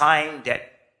 it's a sign that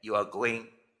you are going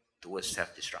towards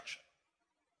self-destruction.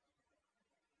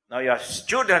 Now your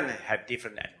children have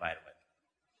different environment.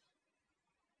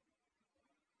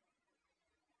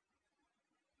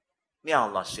 May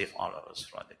Allah save all of us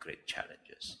from the great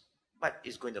challenges. But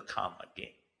it's going to come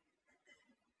again.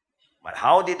 But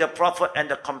how did the Prophet and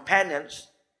the companions,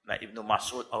 like Ibn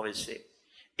Mas'ud always say,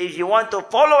 if you want to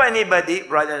follow anybody,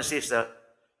 brother and sister,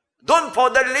 don't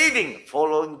follow the living,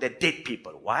 following the dead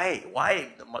people. Why? Why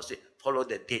must you follow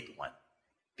the dead one?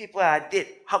 People are dead.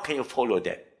 How can you follow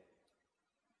them?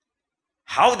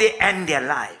 How they end their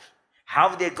life?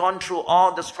 How they gone through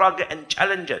all the struggle and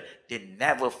challenges? They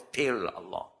never fail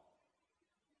Allah.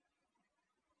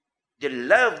 They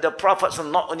loved the Prophet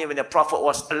not only when the Prophet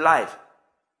was alive,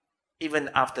 Even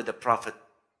after the Prophet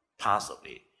passed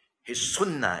away, his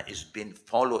sunnah is being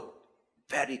followed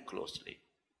very closely.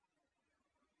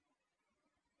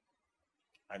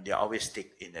 And they always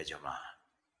stick in the Jama'ah.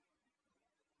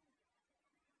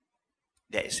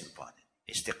 That is important.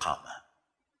 Istiqamah.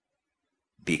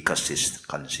 Be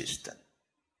consistent.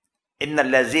 Inna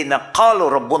allazina qalu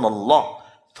rabbuna Allah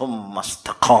thumma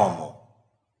istaqamu.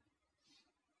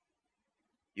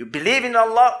 You believe in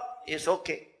Allah, it's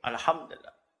okay.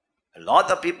 Alhamdulillah. A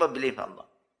lot of people believe in Allah.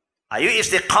 Are you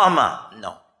istiqamah?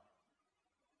 No.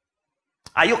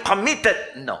 Are you committed?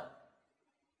 No.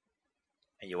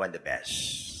 And you want the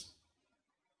best.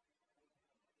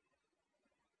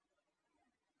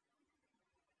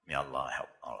 May Allah help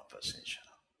all of us, inshallah.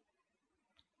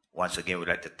 Once again, we'd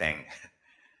like to thank,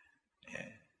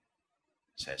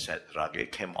 as I said,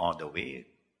 Rageah came all the way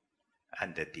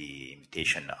under the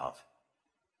invitation of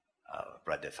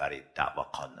Brother Farid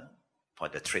Da'wah Corner for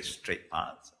the straight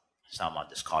path. Some of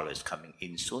the scholars coming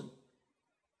in soon.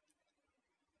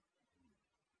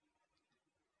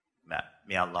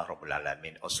 May Allah Rabbul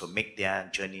Alameen also make their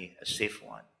journey a safe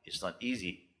one. It's not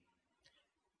easy.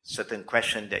 Certain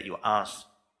questions that you ask,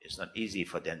 it's not easy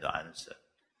for them to answer.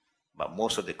 But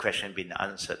most of the questions been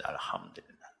answered,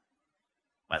 alhamdulillah.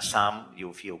 But some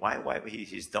you feel, why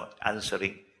he's not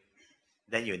answering?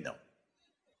 Then you know.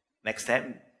 Next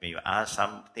time when you ask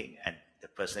something and the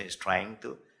person is trying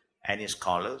to, any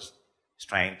scholars is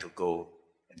trying to go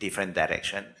a different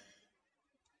direction,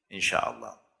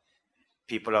 inshallah,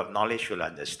 people of knowledge will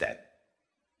understand.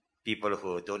 People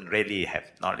who don't really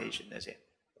have knowledge, and they say,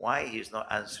 why he's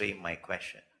not answering my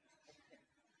question?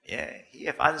 Yeah, he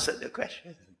have answered the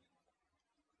question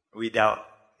without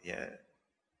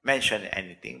mention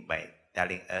anything by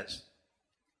telling us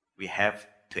we have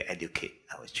to educate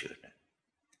our children.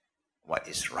 What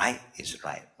is right is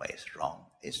right. What is wrong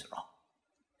is wrong.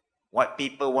 What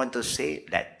people want to say,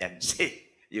 let them say.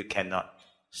 You cannot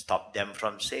stop them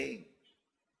from saying,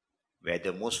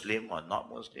 whether Muslim or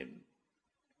not Muslim.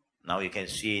 Now you can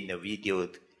see in the video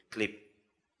clip,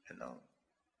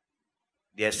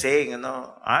 they are saying,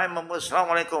 I'm a Muslim,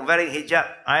 wearing hijab,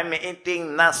 I'm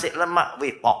eating nasi lemak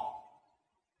with pork.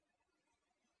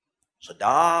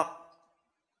 Sedap.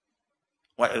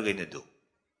 What are you going to do?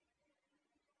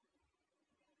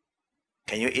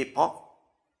 Can you eat pork?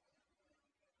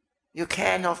 You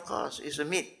can, of course. It's a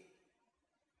meat.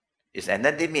 It's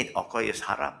another meat. Of course, it's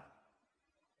haram.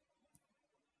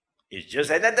 It's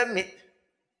just another meat.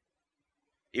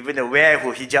 Even the wearer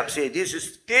who hijab say, this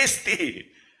is tasty.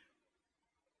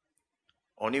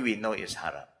 Only we know it's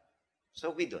haram.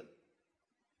 So we don't.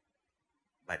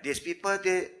 But these people,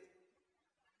 they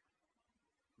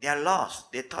are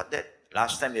lost. They thought that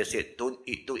last time they said, don't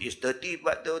eat, it's dirty,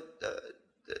 but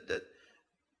the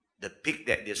pig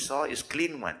that they saw is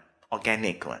clean one,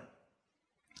 organic one.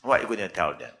 What are you going to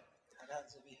tell them?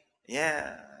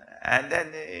 Yeah. And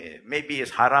then maybe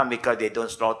it's haram because they don't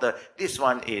slaughter. This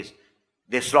one is,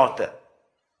 they slaughter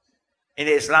in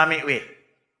the Islamic way.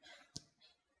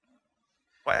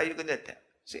 What are you going to tell?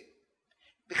 See,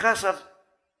 because of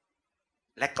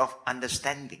lack of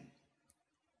understanding.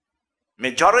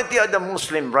 Majority of the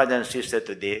Muslim brothers and sisters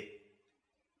today,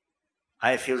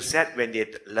 I feel sad when they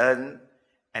learn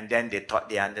and then they thought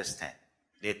they understand.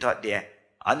 They thought they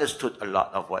understood a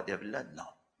lot of what they've learned now.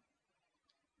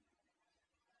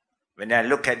 When I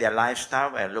look at their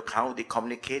lifestyle and look how they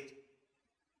communicate,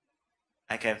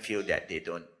 I can feel that they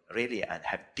don't really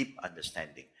have deep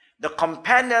understanding. The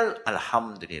companions,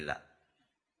 alhamdulillah,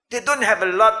 they don't have a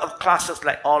lot of classes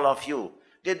like all of you.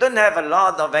 They don't have a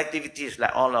lot of activities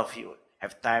like all of you.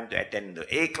 Have time to attend the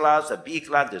A class, the B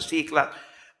class, the C class.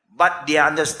 But their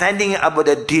understanding about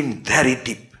the deen very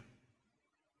deep.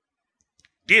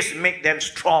 This makes them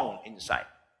strong inside.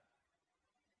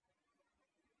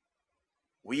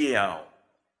 We are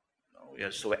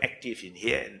so active in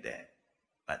here and there,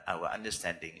 but our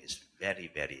understanding is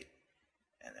very, very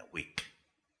weak.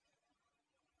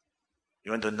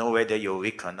 You want to know whether you're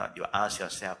weak or not, you ask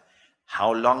yourself,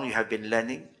 how long you have been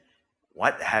learning?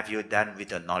 What have you done with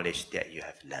the knowledge that you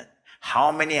have learned?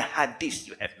 How many hadiths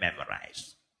you have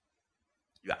memorized?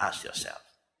 You ask yourself.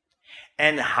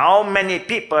 And how many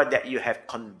people that you have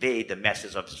conveyed the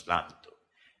message of Islam to?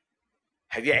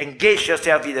 Have you engaged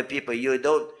yourself with the people you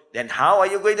don't? Then how are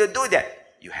you going to do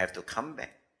that? You have to come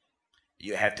back.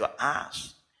 You have to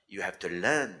ask. You have to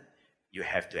learn. You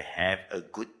have to have a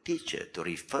good teacher to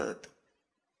refer to.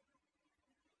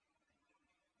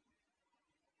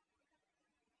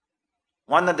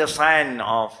 One of the signs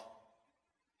of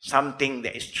something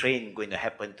that is strange going to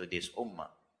happen to this ummah.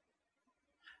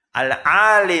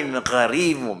 Al-alim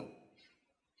gharibum.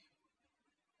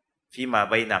 فيما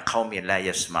بين قوم لا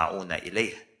يسمعون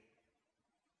إليه.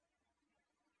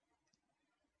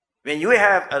 When you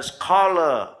have a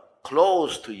scholar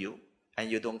close to you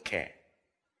and you don't care,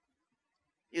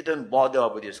 you don't bother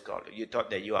about this scholar. You thought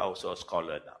that you are also a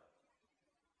scholar now.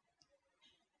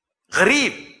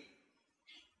 Gharib.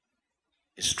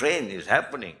 Strange is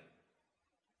happening.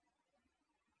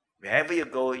 Wherever you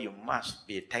go, you must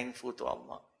be thankful to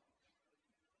Allah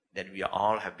that we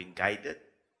all have been guided.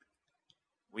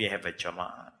 We have a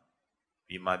jama'ah.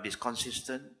 We must be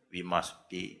consistent. We must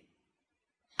be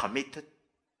committed.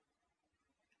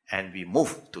 And we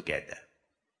move together.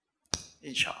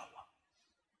 Inshallah.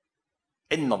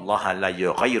 Inna Allah la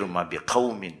yughayyiru ma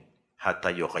biqawmin hatta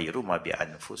yughayyiru ma bi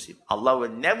anfusihim. Allah will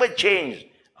never change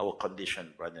our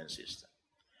condition, brothers and sisters.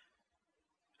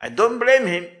 And don't blame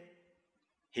him.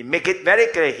 He make it very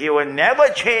clear. He will never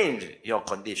change your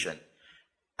condition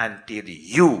until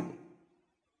you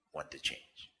want to change.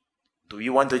 Do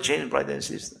you want to change, brothers and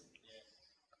sisters?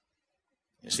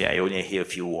 You see, I only hear a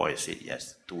few voices.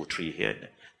 Yes, 2 or 3 here.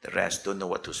 The rest don't know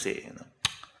what to say. You know.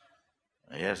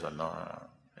 Yes or no?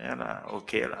 Yeah,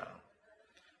 okay.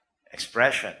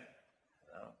 Expression.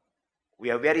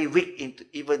 We are very weak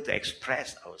even to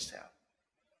express ourselves.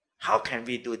 How can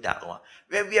we do that one?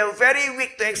 When we are very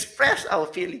weak to express our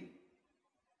feeling.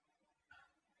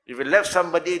 If you love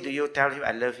somebody, do you tell him,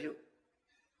 I love you?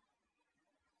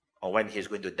 Or when he's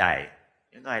going to die,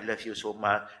 you know, I love you so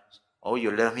much. Oh,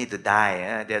 you love me to die.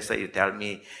 Eh? That's why you tell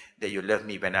me that you love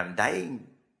me when I'm dying.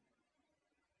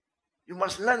 You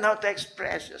must learn how to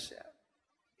express yourself.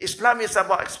 Islam is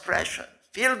about expression.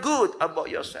 Feel good about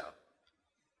yourself.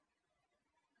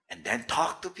 And then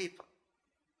talk to people.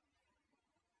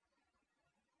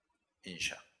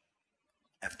 Inshallah.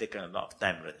 I've taken a lot of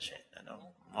time, you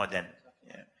know, more than,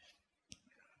 yeah.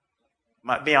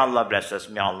 May Allah bless us.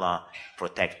 May Allah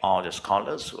protect all the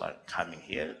scholars who are coming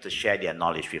here to share their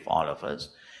knowledge with all of us.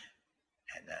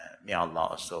 And may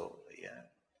Allah also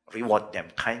reward them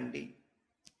kindly.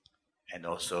 And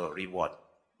also reward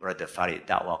Brother Farid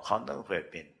Dawah Khandal, who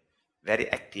have been very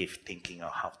active thinking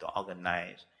of how to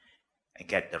organize and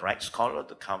get the right scholar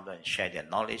to come and share their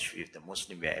knowledge with the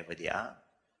Muslim wherever they are,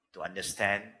 to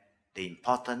understand the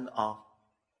importance of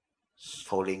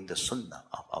following the sunnah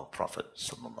of our Prophet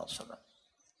sallallahu alaihi wasallam.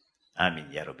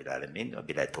 Amin ya rabbil alamin wa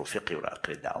billahi tawfiqi wa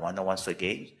akhir da'wana. Once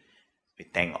again, we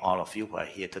thank all of you who are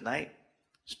here tonight,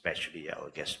 especially our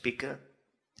guest speaker.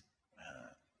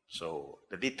 So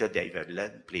the little that you have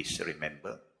learned, please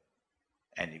remember.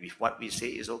 And if what we say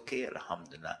is okay,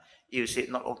 alhamdulillah. If you say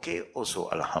not okay, also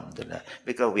alhamdulillah.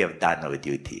 Because we have done our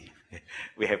duty.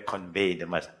 We have conveyed the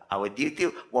message. Our duty,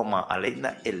 وَمَا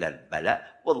عَلَيْنَا إِلَّا الْبَلَاءُ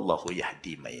وَاللَّهُ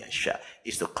يَهْدِي مَن يَشَاءُ,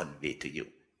 is to convey to you.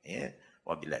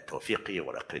 وَبِاللَّهِ تَوْفِيقِي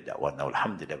وَلَقِدَ وَأَنَّهُ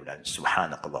الْحَمْدُ لِلَّهِ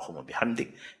سُبْحَانَكَ اللَّهُمَّ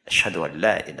بِحَمْدِكَ أَشْهَدُ أَن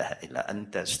لَّا إِلَهَ إِلَّا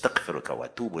أَنْتَ أَسْتَغْفِرُكَ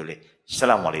وَأَتُوبُ إِلَيْكَ.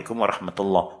 السلام عليكم ورحمة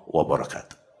الله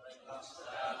وبركاته.